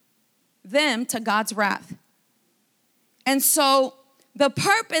them to God's wrath. And so the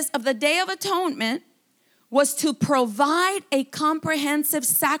purpose of the Day of Atonement was to provide a comprehensive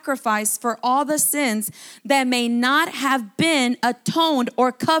sacrifice for all the sins that may not have been atoned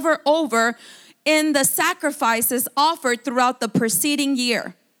or covered over in the sacrifices offered throughout the preceding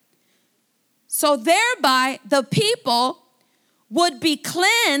year. So thereby, the people would be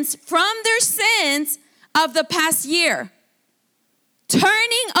cleansed from their sins of the past year,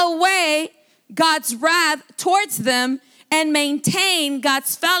 turning away God's wrath towards them and maintain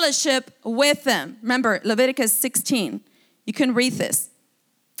God's fellowship with them. Remember, Leviticus 16. You can read this.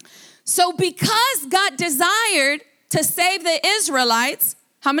 So because God desired to save the Israelites,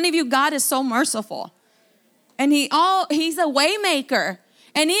 how many of you, God is so merciful? And he's a way maker.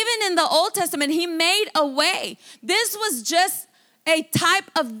 And even in the Old Testament, he made a way. This was just a type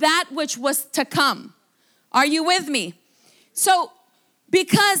of that which was to come. Are you with me? So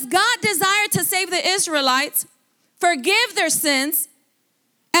because God desired to save the Israelites, forgive their sins,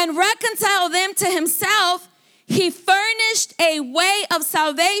 and reconcile them to himself, he furnished a way of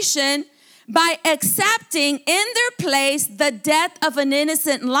salvation by accepting in their place the death of an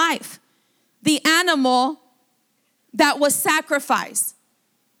innocent life, the animal that was sacrificed.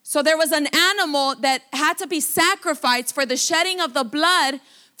 So there was an animal that had to be sacrificed for the shedding of the blood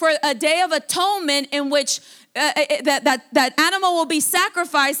for a day of atonement in which that animal will be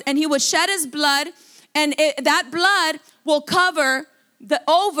sacrificed, and he would shed his blood, and that blood will cover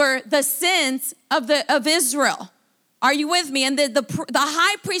over the sins of Israel. Are you with me? And the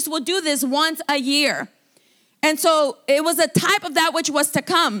high priest will do this once a year. And so it was a type of that which was to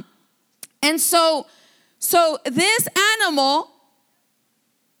come. And so this animal,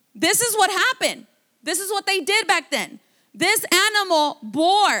 this is what happened. This is what they did back then. This animal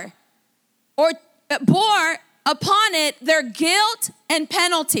bore upon it their guilt and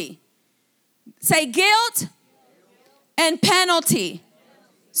penalty. Say guilt and penalty.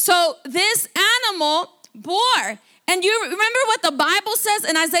 So this animal bore. And you remember what the Bible says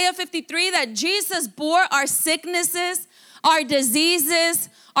in Isaiah 53, that Jesus bore our sicknesses, our diseases,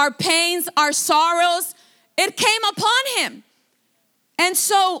 our pains, our sorrows. It came upon him. And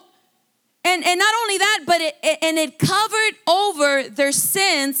so, and not only that, but it covered over their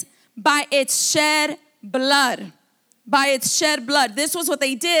sins by its shed blood. By its shed blood. This was what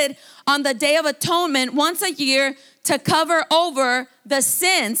they did on the Day of Atonement once a year to cover over the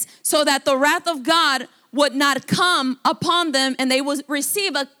sins so that the wrath of God would not come upon them, and they would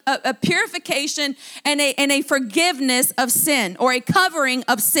receive a purification and a forgiveness of sin, or a covering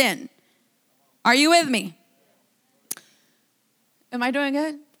of sin. Are you with me? Am I doing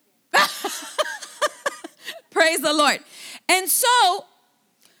good? Praise the Lord. And so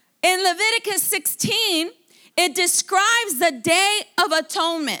in Leviticus 16, it describes the Day of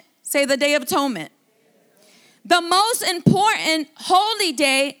Atonement. Say the Day of Atonement. The most important holy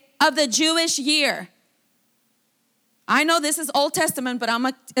day of the Jewish year. I know this is Old Testament, but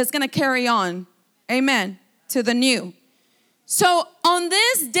it's going to carry on. Amen. To the new. So on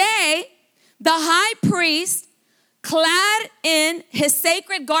this day, the high priest, clad in his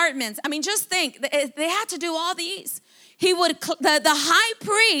sacred garments. I mean, just think, they had to do all these. The high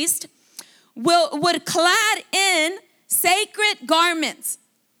priest would clad in sacred garments.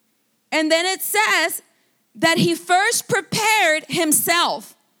 And then it says that he first prepared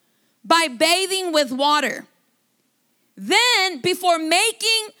himself by bathing with water. Then, before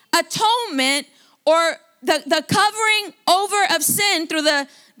making atonement or the covering over of sin through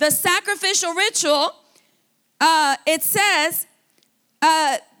the sacrificial ritual, it says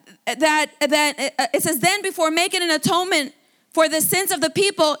it says then before making an atonement for the sins of the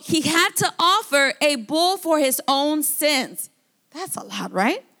people, he had to offer a bull for his own sins. That's a lot,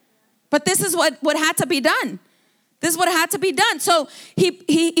 right? But this is what had to be done. This is what had to be done. So he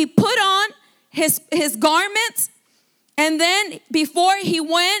put on his garments, and then before he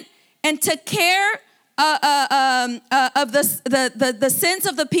went and took care of the sins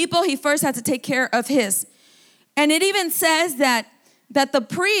of the people, he first had to take care of his. And it even says that the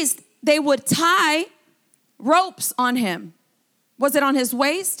priest, they would tie ropes on him. Was it on his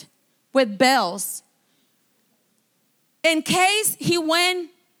waist? With bells. In case he went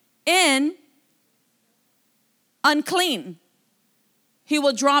in unclean, he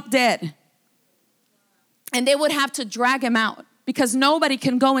would drop dead. And they would have to drag him out, because nobody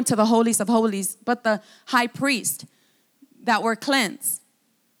can go into the holies of holies but the high priest that were cleansed.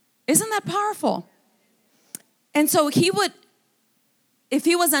 Isn't that powerful? And so if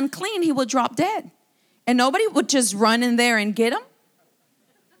he was unclean, he would drop dead. And nobody would just run in there and get him.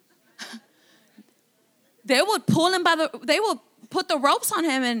 They would pull him they would put the ropes on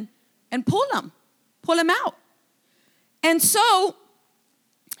him and pull him out. And so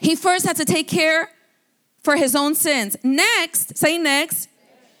he first had to take care for his own sins. Next, say next.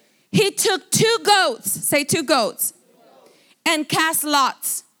 He took 2 goats, say 2 goats, and cast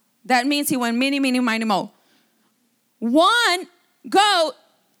lots. That means he went mini, miny, mo. 1 goat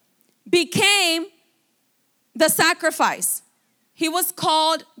became the sacrifice. He was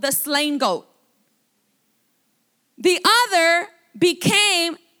called the slain goat. The other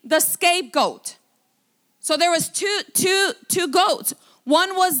became the scapegoat. So there was two goats.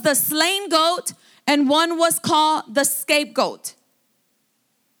 One was the slain goat, and one was called the scapegoat.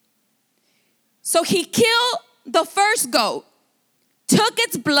 So he killed the first goat, took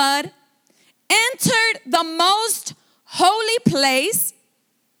its blood, entered the most holy place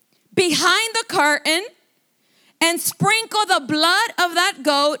behind the curtain, and sprinkled the blood of that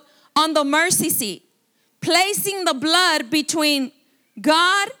goat on the mercy seat, placing the blood between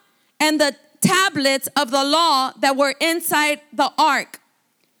God and the tablets of the law that were inside the ark.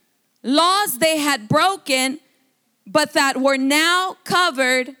 Laws they had broken, but that were now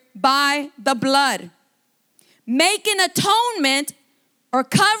covered by the blood. Making atonement or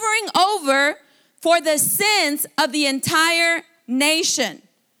covering over for the sins of the entire nation.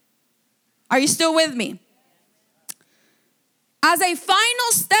 Are you still with me? As a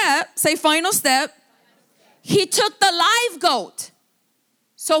final step, say final step, he took the live goat.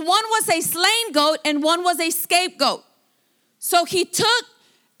 So one was a slain goat and one was a scapegoat. So he took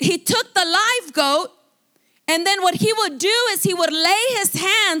the live goat, and then what he would do is he would lay his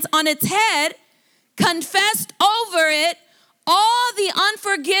hands on its head, confessed over it all the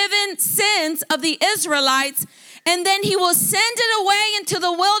unforgiven sins of the Israelites, and then he will send it away into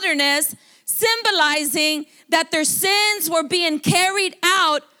the wilderness, symbolizing that their sins were being carried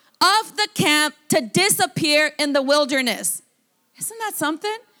out of the camp to disappear in the wilderness. Isn't that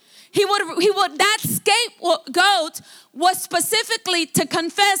something? That scapegoat was specifically to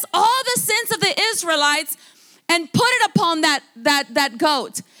confess all the sins of the Israelites and put it upon that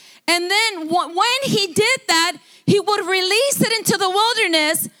goat. And then when he did that, he would release it into the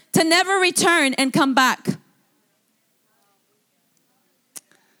wilderness to never return and come back.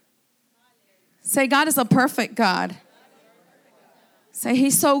 Say, God is a perfect God. Say,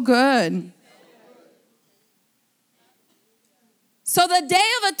 he's so good. So the Day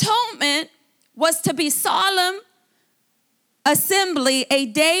of Atonement was to be solemn assembly, a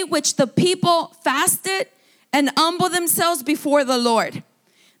day which the people fasted and humbled themselves before the Lord.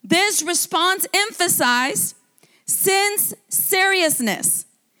 This response emphasized sin's seriousness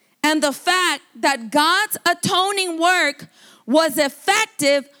and the fact that God's atoning work was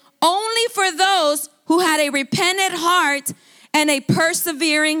effective only for those who had a repentant heart and a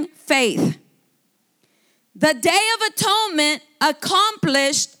persevering faith. The Day of Atonement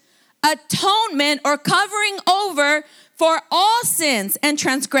accomplished atonement or covering over for all sins and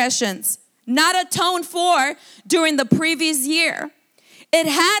transgressions not atoned for during the previous year. It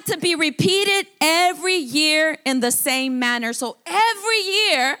had to be repeated every year in the same manner. So every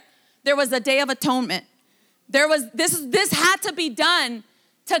year there was a Day of Atonement. This had to be done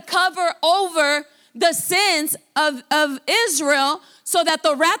to cover over the sins of Israel so that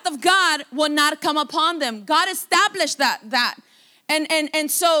the wrath of God would not come upon them. God established that. And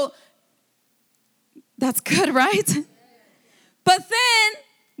so that's good, right? But then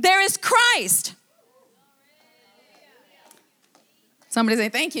there is Christ. Somebody say,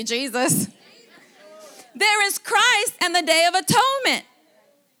 thank you, Jesus. There is Christ and the Day of Atonement.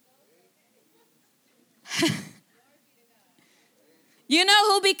 You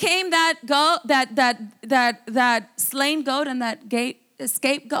know who became that goat, that slain goat and that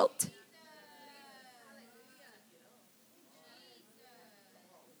scapegoat?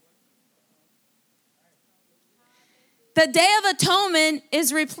 The Day of Atonement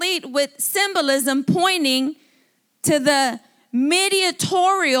is replete with symbolism pointing to the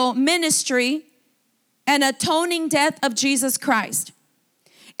mediatorial ministry and atoning death of Jesus Christ.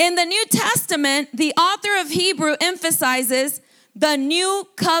 In the New Testament, the author of Hebrew emphasizes the new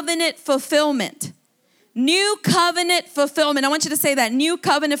covenant fulfillment. New covenant fulfillment. I want you to say that. New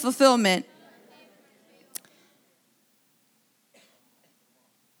covenant fulfillment.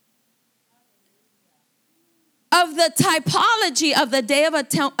 Of the typology of the Day of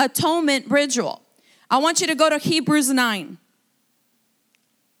Atonement ritual. I want you to go to Hebrews 9.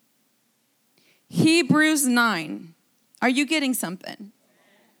 Hebrews 9. Are you getting something?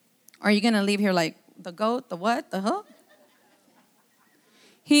 Are you going to leave here like the goat, the what, the who?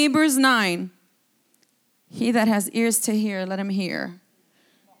 Hebrews 9. He that has ears to hear, let him hear.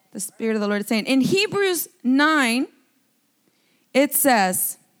 The Spirit of the Lord is saying. In Hebrews 9, it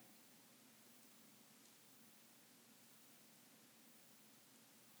says,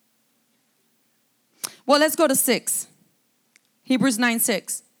 well, let's go to 6. Hebrews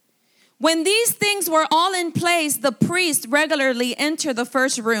 9:6. When these things were all in place, the priests regularly entered the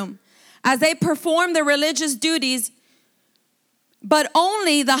first room as they performed their religious duties, but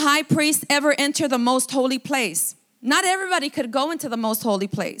only the high priest ever entered the most holy place. Not everybody could go into the most holy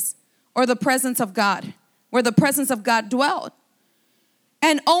place or the presence of God, where the presence of God dwelled,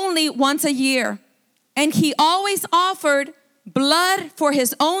 and only once a year. And he always offered blood for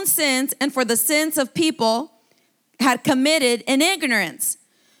his own sins and for the sins of people had committed in ignorance.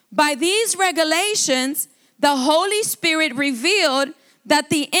 By these regulations, the Holy Spirit revealed that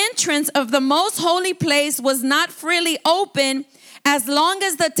the entrance of the most holy place was not freely open as long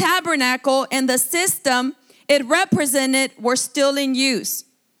as the tabernacle and the system it represented were still in use.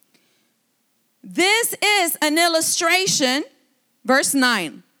 This is an illustration Verse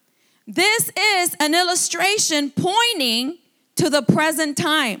 9. This is an illustration pointing to the present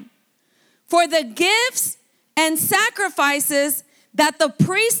time. For the gifts and sacrifices that the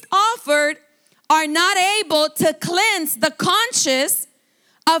priest offered are not able to cleanse the conscience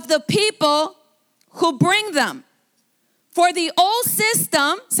of the people who bring them. For the old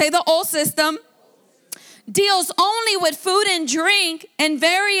system, say the old system, deals only with food and drink and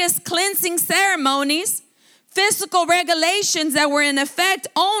various cleansing ceremonies, physical regulations that were in effect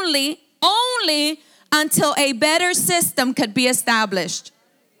only until a better system could be established.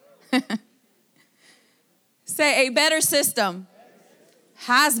 Say, a better system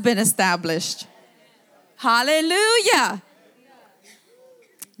has been established. Hallelujah.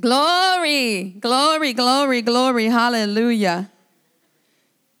 Glory, glory, glory, glory. Hallelujah.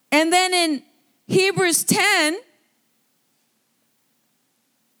 And then in Hebrews 10,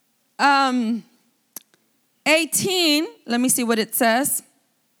 18, let me see what it says.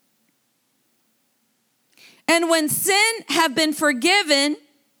 And when sin have been forgiven,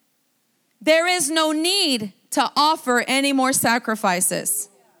 there is no need to offer any more sacrifices.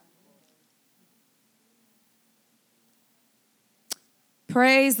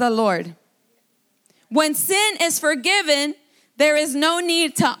 Praise the Lord. When sin is forgiven, there is no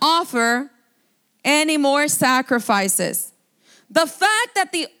need to offer any more sacrifices. The fact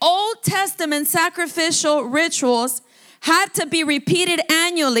that the Old Testament sacrificial rituals had to be repeated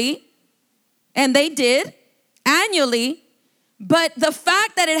annually, and they did annually, but the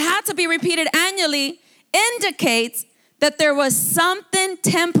fact that it had to be repeated annually indicates that there was something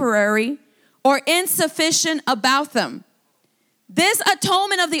temporary or insufficient about them. This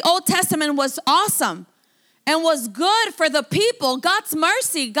atonement of the Old Testament was awesome and was good for the people, God's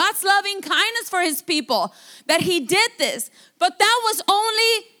mercy, God's loving kindness for his people, that he did this. But that was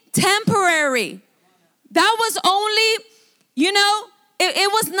only temporary. That was only,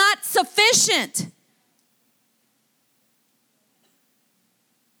 it was not sufficient.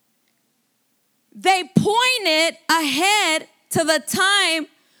 They pointed ahead to the time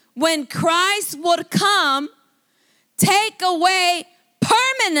when Christ would come, take away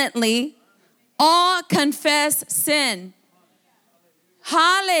permanently all confessed sin.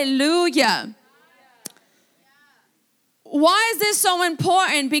 Hallelujah. Why is this so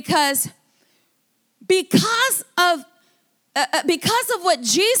important? Because of what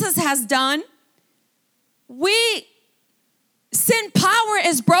Jesus has done, sin power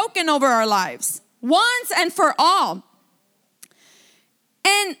is broken over our lives once and for all.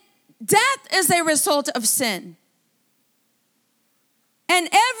 And death is a result of sin. And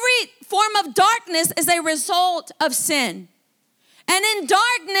every form of darkness is a result of sin. And in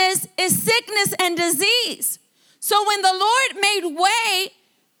darkness is sickness and disease. So when the Lord made way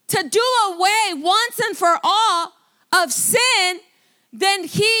to do away once and for all of sin, then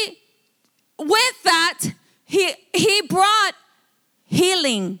he brought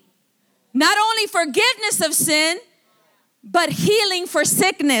healing. Not only forgiveness of sin, but healing for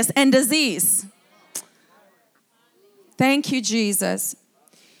sickness and disease. Thank you, Jesus.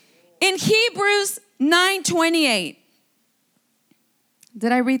 In Hebrews 9:28.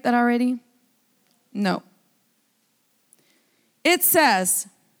 Did I read that already? No. It says,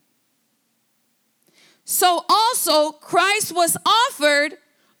 so also Christ was offered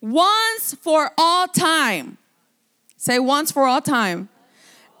once for all time. Say once for all time.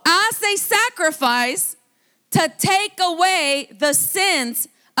 As a sacrifice to take away the sins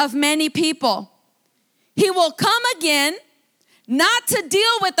of many people. He will come again, not to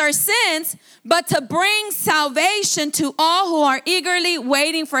deal with our sins, but to bring salvation to all who are eagerly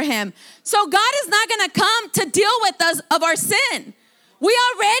waiting for him. So God is not going to come to deal with us of our sin. We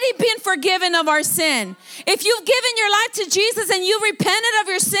already been forgiven of our sin. If you've given your life to Jesus and you repented of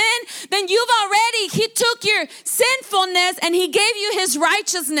your sin, then he took your sinfulness and he gave you his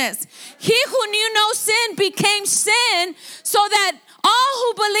righteousness. He who knew no sin became sin so that all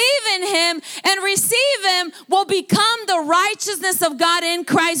who believe in him and receive him will become the righteousness of God in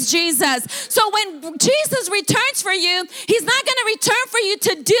Christ Jesus. So when Jesus returns for you, he's not going to return for you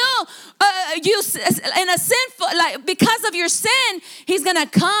to deal you in a sinful, because of your sin. He's going to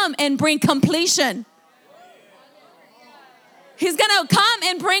come and bring completion. He's going to come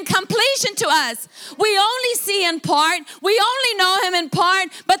and bring completion to us. We only see in part. We only know him in part.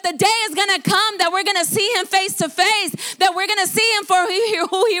 But the day is going to come that we're going to see him face to face. That we're going to see him for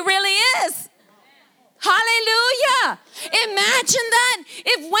who he really is. Hallelujah. Imagine that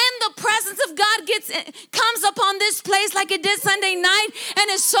if when the presence of God comes upon this place like it did Sunday night, and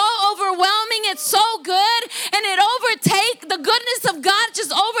it's so overwhelming, it's so good, and the goodness of God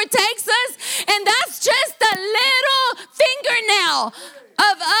just overtakes us, and that's just a little fingernail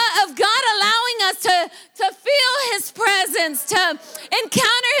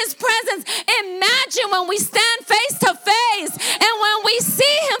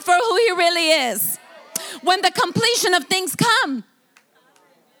is. When the completion of things come.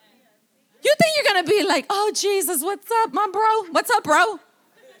 You think you're going to be like, oh, Jesus, what's up, my bro? What's up, bro?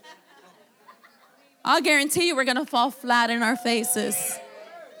 I'll guarantee you we're going to fall flat in our faces.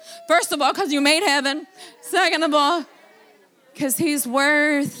 First of all, because you made heaven. Second of all, because he's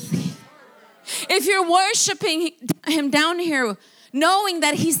worthy. If you're worshiping him down here, knowing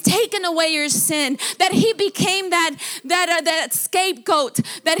that he's taken away your sin, that he became that scapegoat,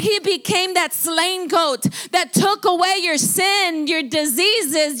 that he became that slain goat that took away your sin, your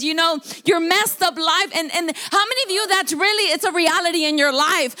diseases, your messed up life. And how many of you it's a reality in your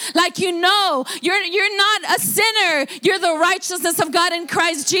life? Like, you're not a sinner. You're the righteousness of God in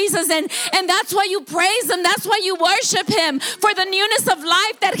Christ Jesus. And that's why you praise him. That's why you worship him for the newness of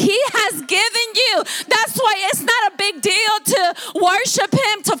life that he has given you. That's why it's not a big deal to worship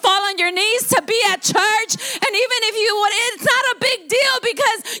him, to fall on your knees, to be at church. And even if you would, it's not a big deal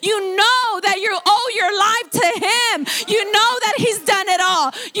because you know that you owe your life to him. You know that he's done it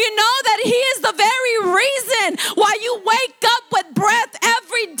all. You know that he is the very reason why you wake up with breath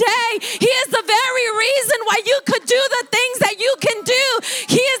every day. He is the very reason why you could do the things that you can do.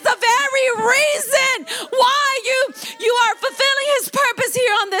 He is the very reason why you are fulfilling his purpose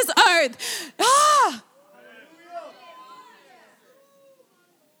here on this earth.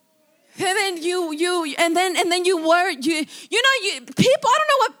 And then people, I don't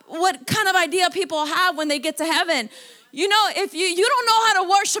know what kind of idea people have when they get to heaven. If you don't know how to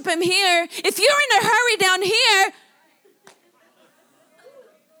worship him here, if you're in a hurry down here,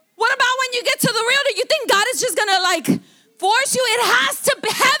 what about when you get to the real? Do you think God is just gonna force you?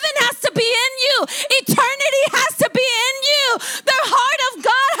 Heaven has to be in you. Eternity has to be in you. The heart of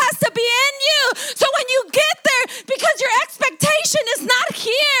God has to be in you. So when you get there, because your expectation is not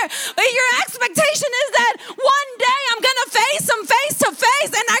here. Your expectation is that one day I'm going to face him face to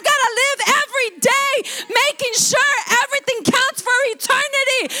face, and I got to live every day making sure everything counts for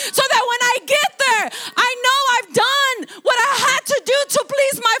eternity, so that when I get there, I know I've done what I had to do to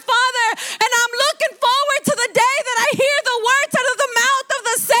please my Father. And I'm looking forward to the day that I hear the words out of the mouth of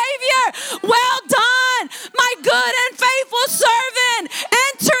the Savior. Well done, my good and faithful servant.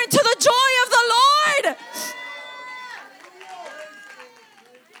 Enter into the joy of the Lord.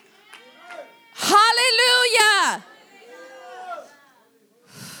 Hallelujah.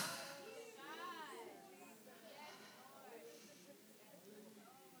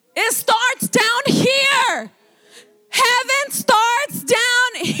 It starts down here. Heaven starts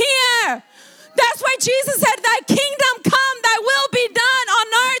down here. That's why Jesus said, thy kingdom come, thy will be done on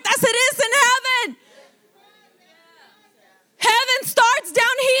earth as it is in heaven. Heaven starts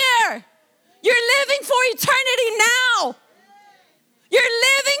down here. You're living for eternity now. You're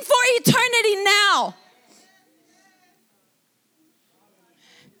living for eternity now.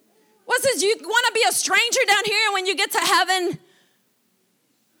 What's this? You want to be a stranger down here, and when you get to heaven,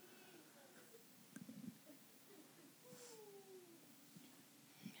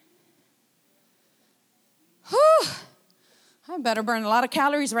 I better burn a lot of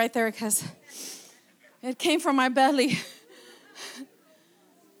calories right there because it came from my belly.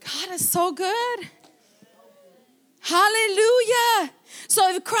 God is so good. Hallelujah. So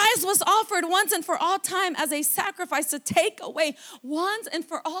if Christ was offered once and for all time as a sacrifice to take away once and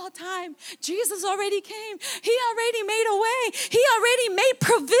for all time, Jesus already came. He already made a way. He already made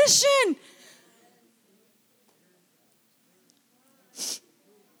provision.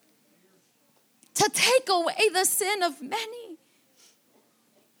 To take away the sin of many.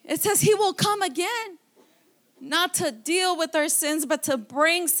 It says he will come again, not to deal with our sins, but to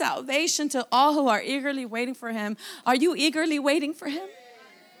bring salvation to all who are eagerly waiting for him. Are you eagerly waiting for him?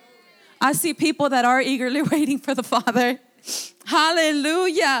 I see people that are eagerly waiting for the Father.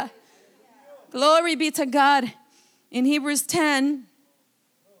 Hallelujah. Glory be to God. In Hebrews 10,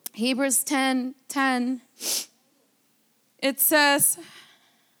 it says,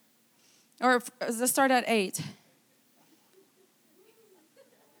 or let's start at 8.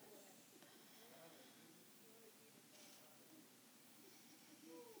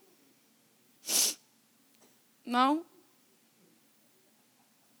 No?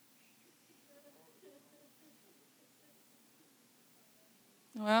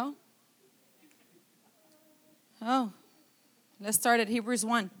 Well, let's start at Hebrews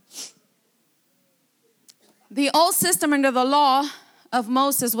 1. The old system under the law of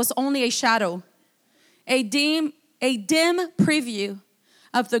Moses was only a shadow, a dim preview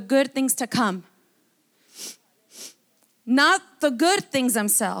of the good things to come. Not the good things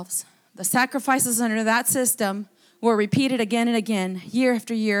themselves. The sacrifices under that system were repeated again and again, year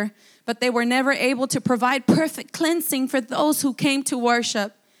after year, but they were never able to provide perfect cleansing for those who came to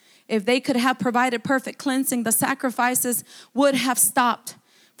worship. if they could have provided perfect cleansing, the sacrifices would have stopped.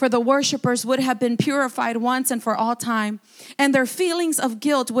 For the worshipers would have been purified once and for all time, and their feelings of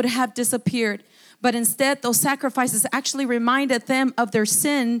guilt would have disappeared. But instead, those sacrifices actually reminded them of their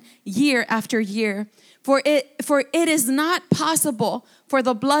sin year after year. For it is not possible for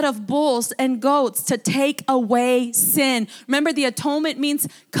the blood of bulls and goats to take away sin. Remember, the atonement means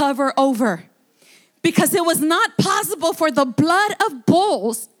cover over. Because it was not possible for the blood of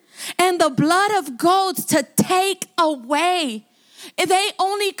bulls and the blood of goats to take away. They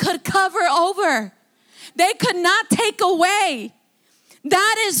only could cover over. They could not take away.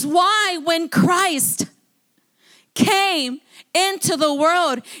 That is why when Christ came into the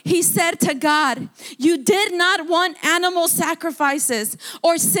world, he said to God, you did not want animal sacrifices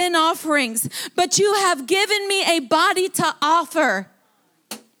or sin offerings, but you have given me a body to offer.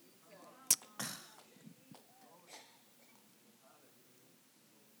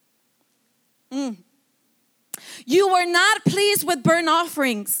 You were not pleased with burnt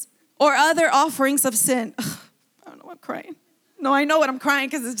offerings or other offerings of sin. Ugh, I don't know why I'm crying. No, I know what I'm crying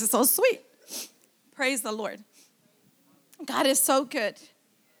because it's just so sweet. Praise the Lord. God is so good.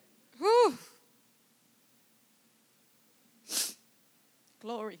 Whew.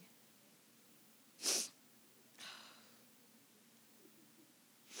 Glory.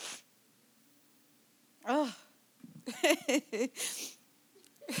 Oh.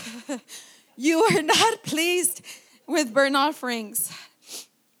 You are not pleased with burnt offerings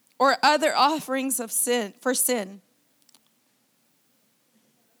or other offerings of sin for sin.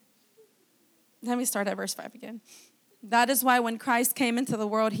 Let me start at verse 5 again. That is why when Christ came into the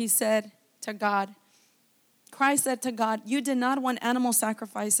world, he said to God, Christ said to God, you did not want animal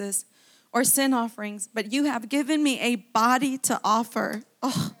sacrifices or sin offerings, but you have given me a body to offer.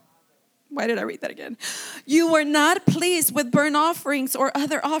 Oh, why did I read that again? You were not pleased with burnt offerings or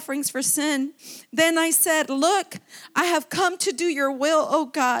other offerings for sin. Then I said, look, I have come to do your will, O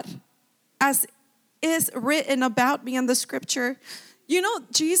God, as is written about me in the scripture. You know,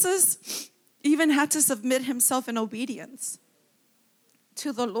 Jesus even had to submit himself in obedience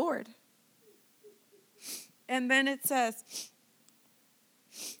to the Lord. And then it says,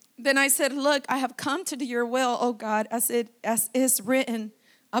 then I said, look, I have come to do your will, O God, as is written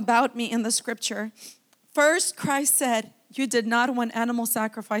about me in the scripture. First, Christ said, you did not want animal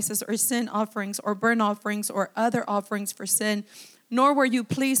sacrifices or sin offerings or burnt offerings or other offerings for sin, nor were you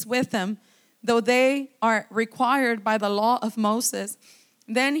pleased with them, though they are required by the law of Moses.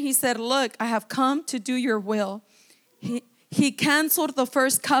 Then he said, look, I have come to do your will. He canceled the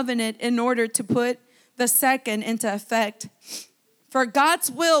first covenant in order to put the second into effect. For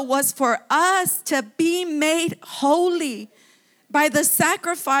God's will was for us to be made holy by the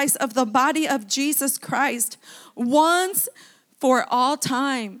sacrifice of the body of Jesus Christ once for all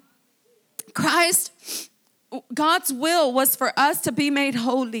time. God's will was for us to be made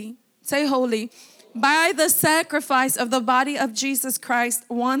holy. Say holy. By the sacrifice of the body of Jesus Christ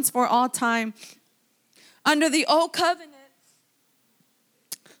once for all time. Under the old covenant,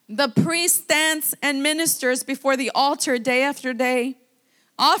 the priest stands and ministers before the altar day after day,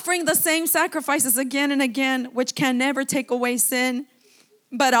 offering the same sacrifices again and again, which can never take away sin.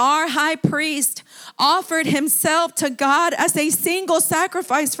 But our high priest offered himself to God as a single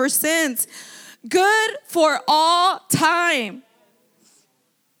sacrifice for sins, good for all time.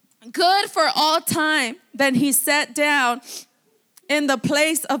 Good for all time. Then he sat down in the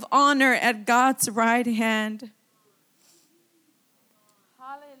place of honor at God's right hand.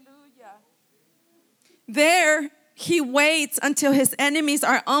 Hallelujah. There he waits until his enemies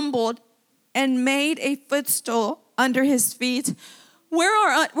are humbled and made a footstool under his feet. Where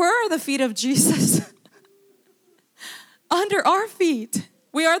are the feet of Jesus? Under our feet.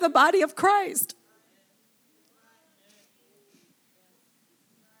 We are the body of Christ.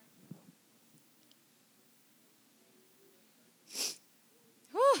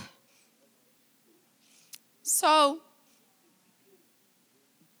 Whew. So,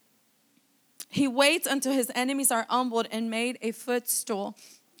 he waits until his enemies are humbled and made a footstool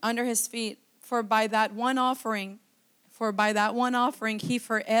under his feet. For by that one offering, he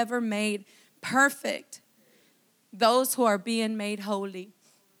forever made perfect those who are being made holy.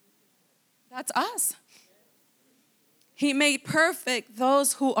 That's us. He made perfect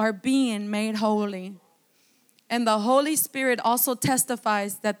those who are being made holy. And the Holy Spirit also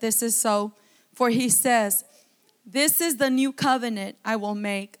testifies that this is so. For he says, this is the new covenant I will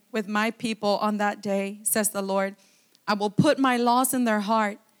make with my people on that day, says the Lord. I will put my laws in their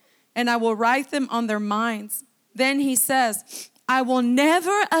heart, and I will write them on their minds. Then he says, I will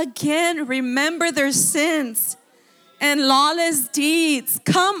never again remember their sins and lawless deeds.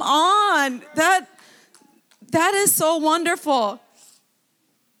 Come on. That is so wonderful.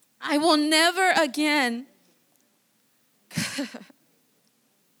 I will never again.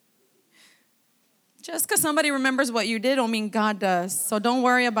 Just because somebody remembers what you did don't mean God does. So don't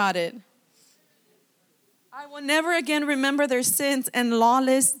worry about it. I will never again remember their sins and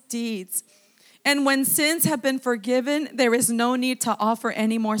lawless deeds. And when sins have been forgiven, there is no need to offer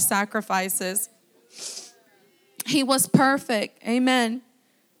any more sacrifices. He was perfect. Amen.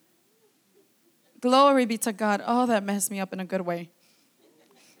 Glory be to God. Oh, that messed me up in a good way.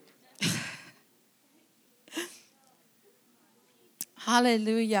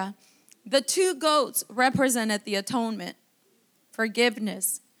 Hallelujah. The 2 goats represented the atonement,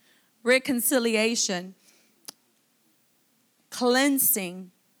 forgiveness, reconciliation,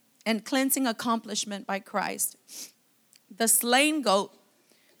 cleansing, and cleansing accomplishment by Christ. The slain goat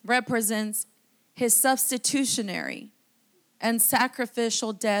represents his substitutionary and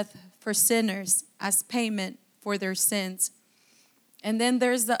sacrificial death for sinners as payment for their sins. And then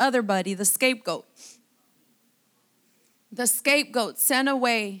there's the other buddy, the scapegoat. The scapegoat sent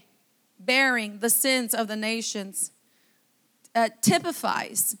away, bearing the sins of the nations,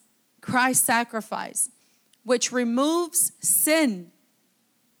 typifies Christ's sacrifice, which removes sin.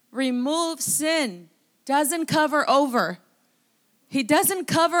 Removes sin. Doesn't cover over. He doesn't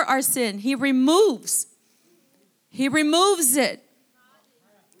cover our sin. He removes. He removes it.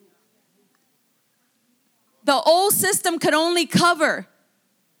 The old system could only cover.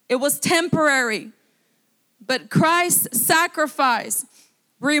 It was temporary. But Christ's sacrifice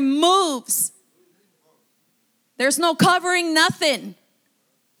removes. There's no covering nothing.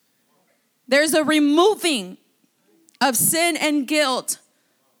 There's a removing of sin and guilt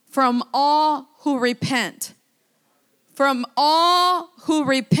from all who repent. From all who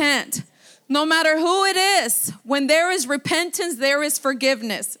repent. No matter who it is, when there is repentance, there is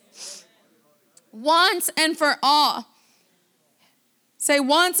forgiveness. Once and for all. Say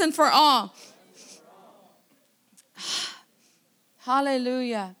once and for all.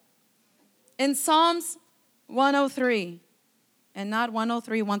 Hallelujah. In Psalms 103, and not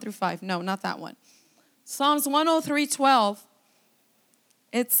 103, 1 through 5. No, not that one. Psalms 103:12,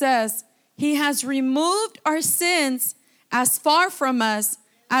 it says, He has removed our sins as far from us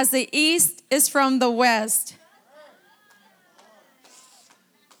as the east is from the west.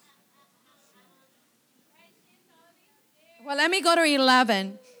 Well, let me go to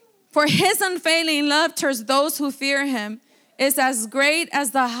 11. For his unfailing love towards those who fear him is as great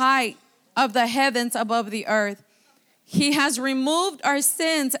as the height of the heavens above the earth. He has removed our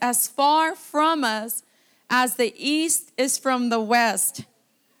sins as far from us as the east is from the west.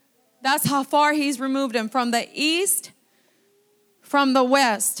 That's how far he's removed them, from the east, from the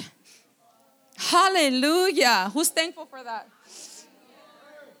west. Hallelujah. Who's thankful for that?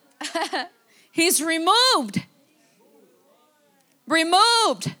 He's removed.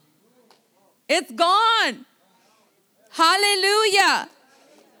 Removed. It's gone. Hallelujah.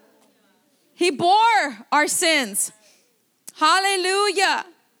 He bore our sins. Hallelujah.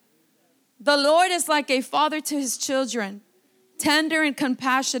 The Lord is like a father to his children, tender and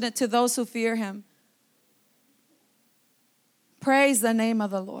compassionate to those who fear him. Praise the name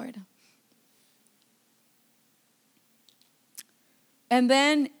of the Lord. And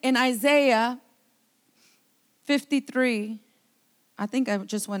then in Isaiah 53, I think I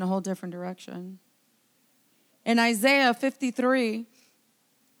just went a whole different direction. In Isaiah 53,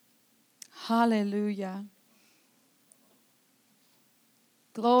 hallelujah.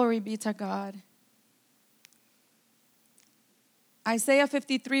 Glory be to God. Isaiah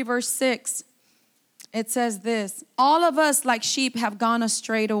 53 verse 6, it says this, all of us like sheep have gone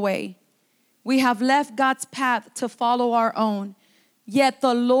astray away. We have left God's path to follow our own. Yet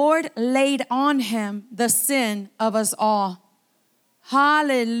the Lord laid on him the sin of us all.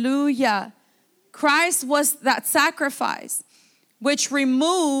 Hallelujah. Christ was that sacrifice which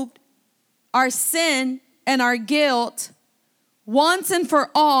removed our sin and our guilt once and for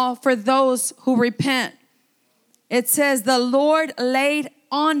all for those who repent. It says the Lord laid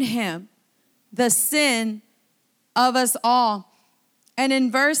on him the sin of us all. And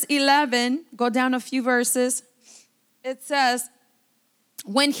in verse 11, go down a few verses, it says,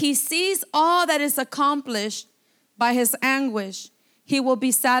 when he sees all that is accomplished by his anguish, he will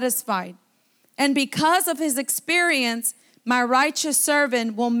be satisfied. And because of his experience, my righteous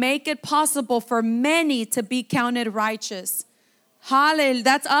servant will make it possible for many to be counted righteous. Hallelujah.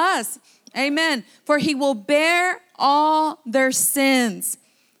 That's us. Amen. For he will bear all their sins.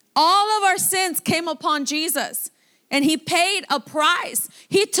 All of our sins came upon Jesus, and he paid a price.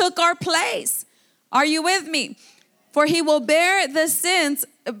 He took our place. Are you with me? For he will bear the sins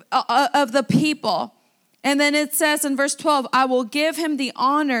of the people. And then it says in verse 12, I will give him the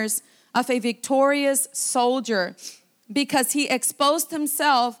honors of a victorious soldier, because he exposed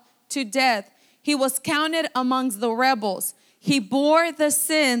himself to death. He was counted amongst the rebels. He bore the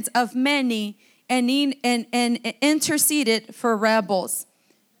sins of many and interceded for rebels.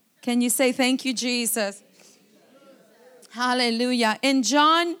 Can you say thank you, Jesus? Hallelujah. In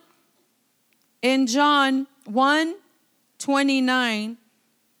John 1:29,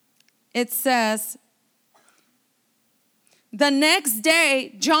 it says, the next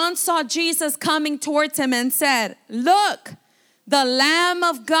day, John saw Jesus coming towards him and said, look, the Lamb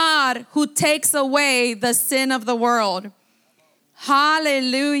of God who takes away the sin of the world.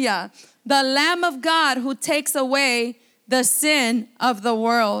 Hallelujah. The Lamb of God who takes away the sin of the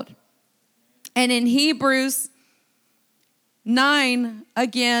world. And in Hebrews 9,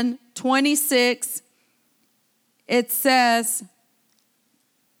 again, 26, it says,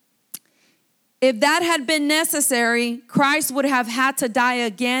 if that had been necessary, Christ would have had to die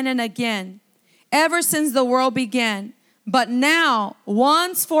again and again, ever since the world began. But now,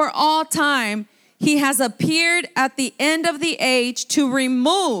 once for all time, he has appeared at the end of the age to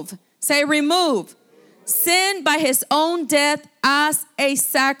remove, say remove, sin by his own death as a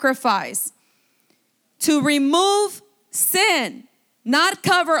sacrifice. To remove sin, not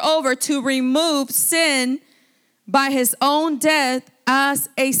cover over, to remove sin by his own death as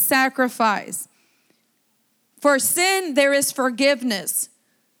a sacrifice. For sin, there is forgiveness.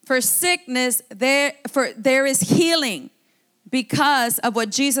 For sickness, there is healing because of what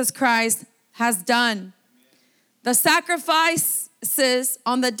Jesus Christ has done. The sacrifices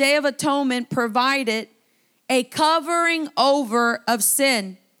on the Day of Atonement provided a covering over of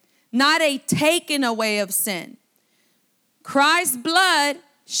sin, not a taking away of sin. Christ's blood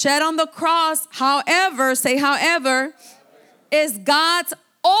shed on the cross, however, say however, is God's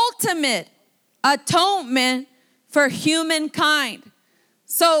ultimate atonement for humankind.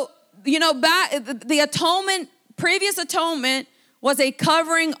 So, the atonement, previous atonement was a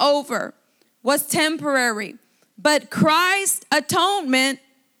covering over, was temporary. But Christ's atonement,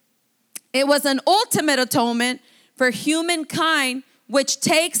 it was an ultimate atonement for humankind, which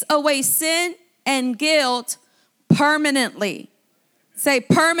takes away sin and guilt permanently. Say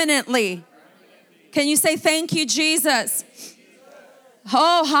permanently. Can you say thank you, Jesus?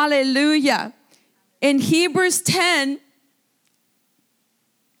 Oh, hallelujah. In Hebrews 10,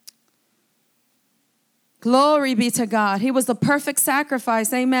 glory be to God. He was the perfect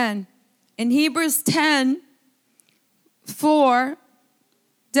sacrifice. Amen. In Hebrews 10:4,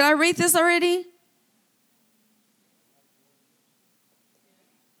 did I read this already?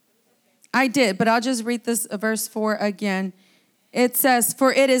 I did, but I'll just read this verse 4 again. It says,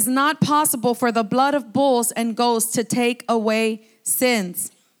 for it is not possible for the blood of bulls and goats to take away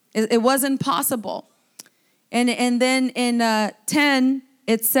sins. It wasn't possible. And then in 10,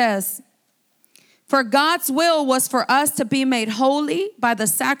 it says, for God's will was for us to be made holy by the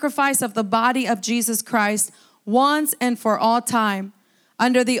sacrifice of the body of Jesus Christ once and for all time.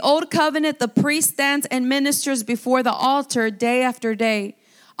 Under the old covenant, the priest stands and ministers before the altar day after day,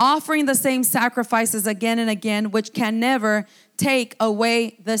 offering the same sacrifices again and again, which can never take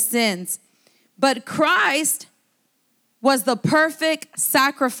away the sins. But Christ was the perfect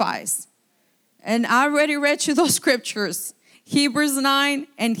sacrifice. And I already read you those scriptures, Hebrews 9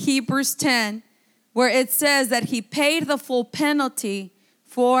 and Hebrews 10, where it says that he paid the full penalty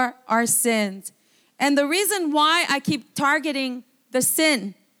for our sins. And the reason why I keep targeting the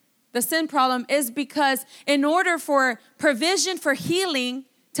sin problem is because in order for provision for healing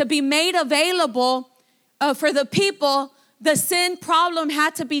to be made available for the people, the sin problem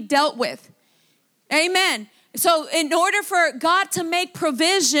had to be dealt with. Amen. So in order for God to make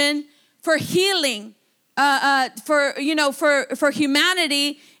provision for healing, for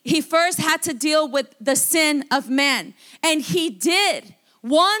humanity, he first had to deal with the sin of man. And he did.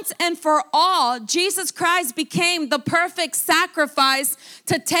 Once and for all, Jesus Christ became the perfect sacrifice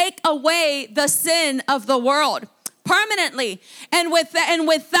to take away the sin of the world permanently. And with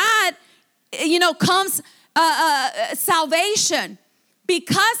that, comes salvation.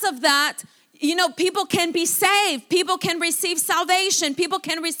 Because of that, people can be saved. People can receive salvation. People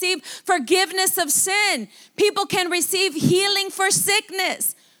can receive forgiveness of sin. People can receive healing for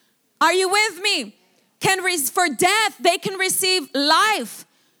sickness. Are you with me? For death, they can receive life.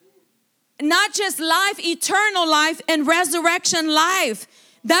 Not just life, eternal life and resurrection life.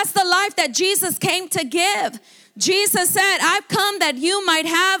 That's the life that Jesus came to give. Jesus said, I've come that you might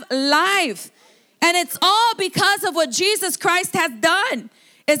have life. And it's all because of what Jesus Christ has done.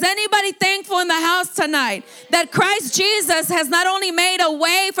 Is anybody thankful in the house tonight that Christ Jesus has not only made a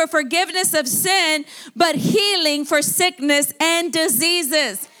way for forgiveness of sin, but healing for sickness and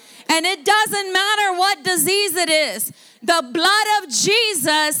diseases? And it doesn't matter what disease it is. The blood of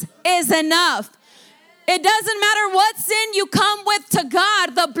Jesus is enough. It doesn't matter what sin you come with to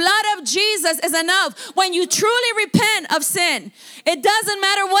God. The blood of Jesus is enough. When you truly repent of sin, it doesn't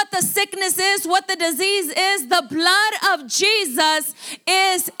matter what the sickness is, what the disease is. The blood of Jesus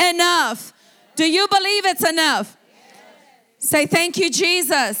is enough. Do you believe it's enough? Say, thank you,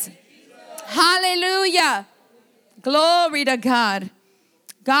 Jesus. Hallelujah. Glory to God.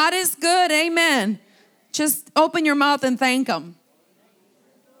 God is good. Amen. Just open your mouth and thank Him.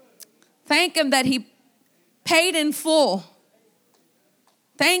 Thank Him that He paid in full.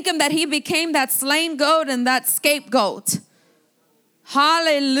 Thank Him that He became that slain goat and that scapegoat.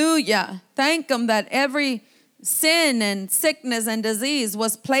 Hallelujah. Thank Him that every sin and sickness and disease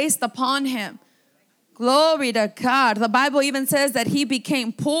was placed upon Him. Glory to God. The Bible even says that He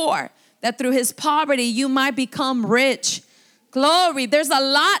became poor, that through His poverty you might become rich. Glory. There's a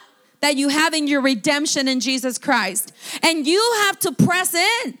lot that you have in your redemption in Jesus Christ. And you have to press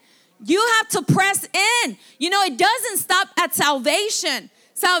in. You have to press in. You know, it doesn't stop at salvation.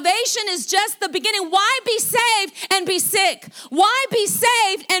 Salvation is just the beginning. Why be saved and be sick? Why be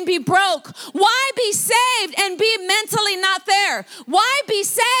saved and be broke? Why be saved and be mentally not there? Why be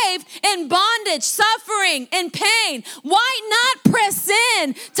saved in bondage, suffering, and pain? Why not press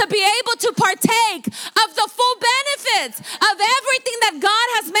in to be able to partake of the full benefits of everything that God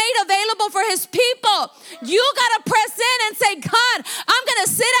has made available for His people? You got to press in and say, God, I'm going to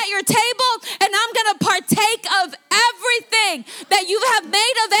sit at your table and I'm going to partake of everything that you have made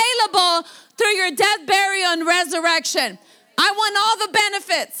available through your death, burial, and resurrection. I want all the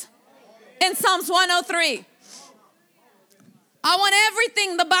benefits in Psalms 103. I want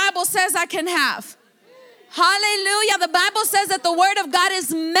everything the Bible says I can have. Hallelujah. The Bible says that the word of God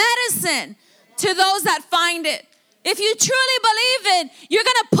is medicine to those that find it. If you truly believe it, you're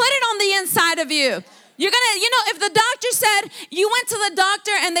going to put it on the inside of you. You're going to, if the doctor said, you went to the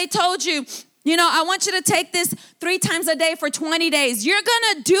doctor and they told you, I want you to take this 3 times a day for 20 days. You're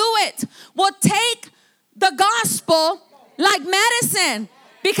going to do it. Well, take the gospel like medicine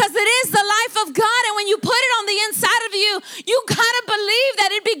because it is the life of God. And when you put it on the inside of you, you got to believe that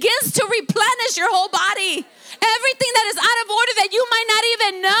it begins to replenish your whole body. Everything that is out of order that you might not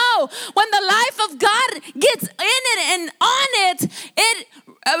even know. When the life of God gets in it and on it, it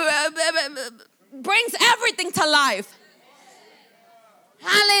brings everything to life.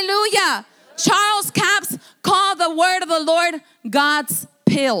 Hallelujah. Charles Capps called the word of the Lord God's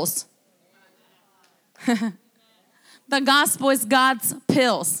pills. The gospel is God's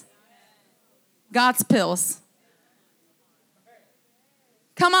pills. God's pills.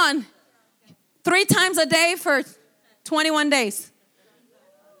 Come on. 3 times a day for 21 days.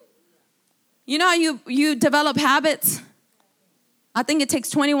 You know how you develop habits? I think it takes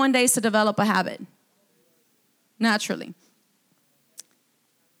 21 days to develop a habit. Naturally.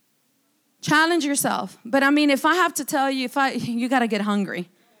 Challenge yourself. But if I have to tell you, you got to get hungry.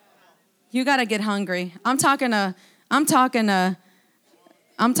 You got to get hungry. I'm talking to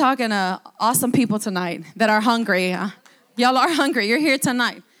awesome people tonight that are hungry. Y'all are hungry. You're here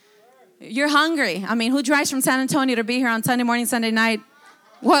tonight. You're hungry. Who drives from San Antonio to be here on Sunday morning, Sunday night?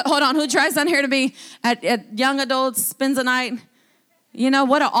 What? Hold on. Who drives down here to be at Young Adults, spends the night?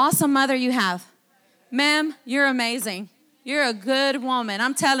 What an awesome mother you have. Ma'am, you're amazing. You're a good woman.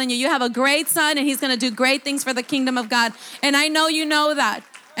 I'm telling you, you have a great son, and he's going to do great things for the kingdom of God. And I know you know that.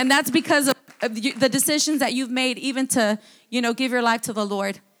 And that's because of the decisions that you've made, even to, give your life to the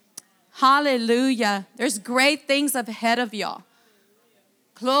Lord. Hallelujah. There's great things ahead of y'all.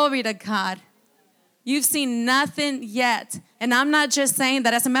 Glory to God. You've seen nothing yet. And I'm not just saying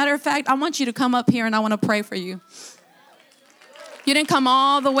that. As a matter of fact, I want you to come up here, and I want to pray for you. You didn't come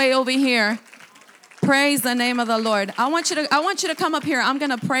all the way over here. Praise the name of the Lord. I want you to come up here. I'm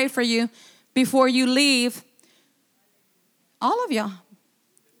going to pray for you before you leave. All of y'all.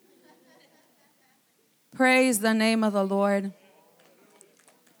 Praise the name of the Lord.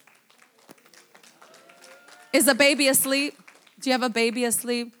 Is the baby asleep? Do you have a baby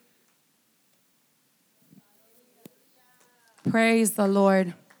asleep? Praise the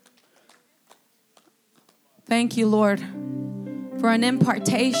Lord. Thank you, Lord, for an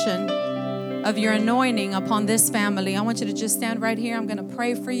impartation of your anointing upon this family. I want you to just stand right here. I'm going to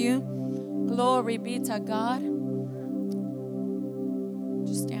pray for you. Glory be to God.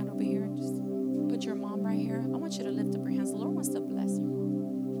 Just stand over here and just put your mom right here. I want you to lift up